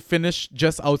 We finished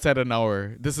just outside an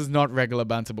hour. This is not regular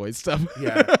Banter Boys stuff.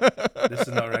 Yeah, this is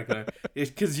not regular. It's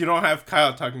because you don't have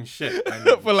Kyle talking shit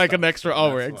for an extra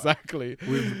hour. Exactly.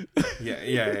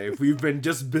 We've been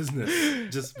just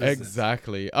business.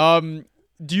 Exactly.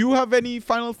 Do you have any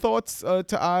final thoughts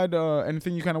to add?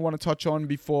 Anything you kind of want to touch on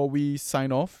before we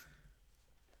sign off?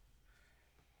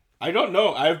 I don't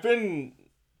know. I've been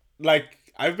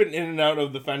in and out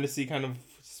of the fantasy kind of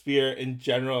sphere in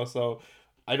general, so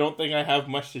I don't think I have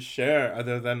much to share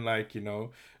other than I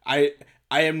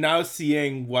am now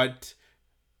seeing what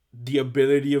the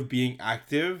ability of being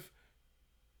active,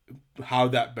 how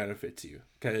that benefits you.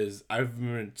 Because I've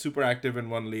been super active in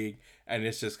one league, and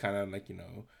it's just kind of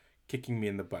kicking me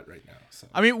in the butt right now. So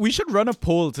I mean, we should run a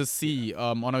poll to see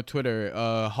on our Twitter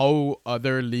how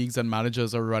other leagues and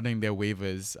managers are running their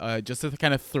waivers, just to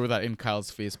kind of throw that in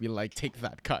Kyle's face, be like, take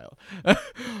that, Kyle.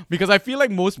 Because I feel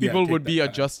like most people would be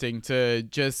adjusting to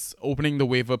just opening the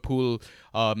waiver pool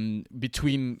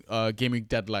between game week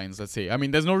deadlines, let's say. I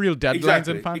mean, there's no real deadlines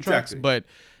in Fantrax, but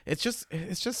it's just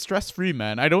stress-free,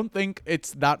 man. I don't think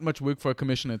it's that much work for a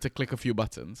commissioner to click a few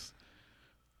buttons.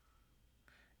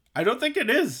 I don't think it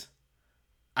is.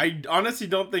 I honestly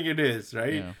don't think it is,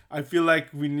 right? Yeah. I feel like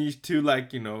we need to,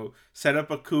 like, set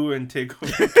up a coup and take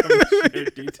over commissioner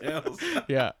details.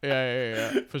 Yeah,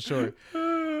 for sure.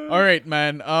 All right,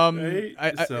 man. Right?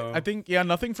 I So- think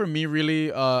nothing from me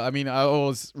really. I mean, I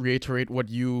always reiterate what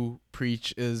you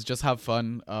preach is just have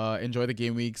fun. Enjoy the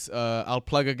game weeks. I'll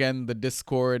plug again the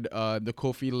Discord, the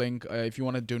Ko-fi link. If you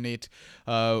want to donate,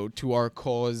 to our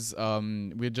cause,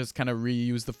 we just kind of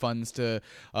reuse the funds to,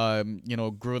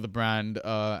 grow the brand.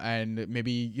 And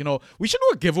maybe we should do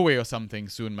a giveaway or something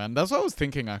soon, man. That's what I was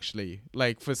thinking actually.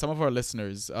 Like for some of our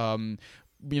listeners,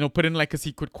 put in like a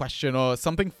secret question or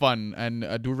something fun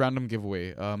and do a random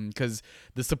giveaway. Because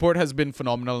the support has been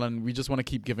phenomenal and we just want to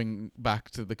keep giving back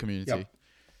to the community.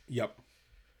 Yep.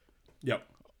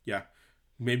 Yeah.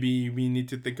 Maybe we need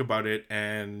to think about it,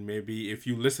 and maybe if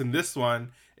you listen this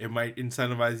one, it might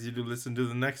incentivize you to listen to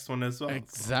the next one as well.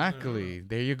 Exactly.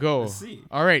 There you go. Let's see.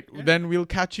 All right. Then we'll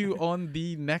catch you on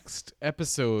the next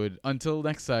episode. Until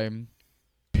next time.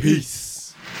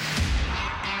 Peace.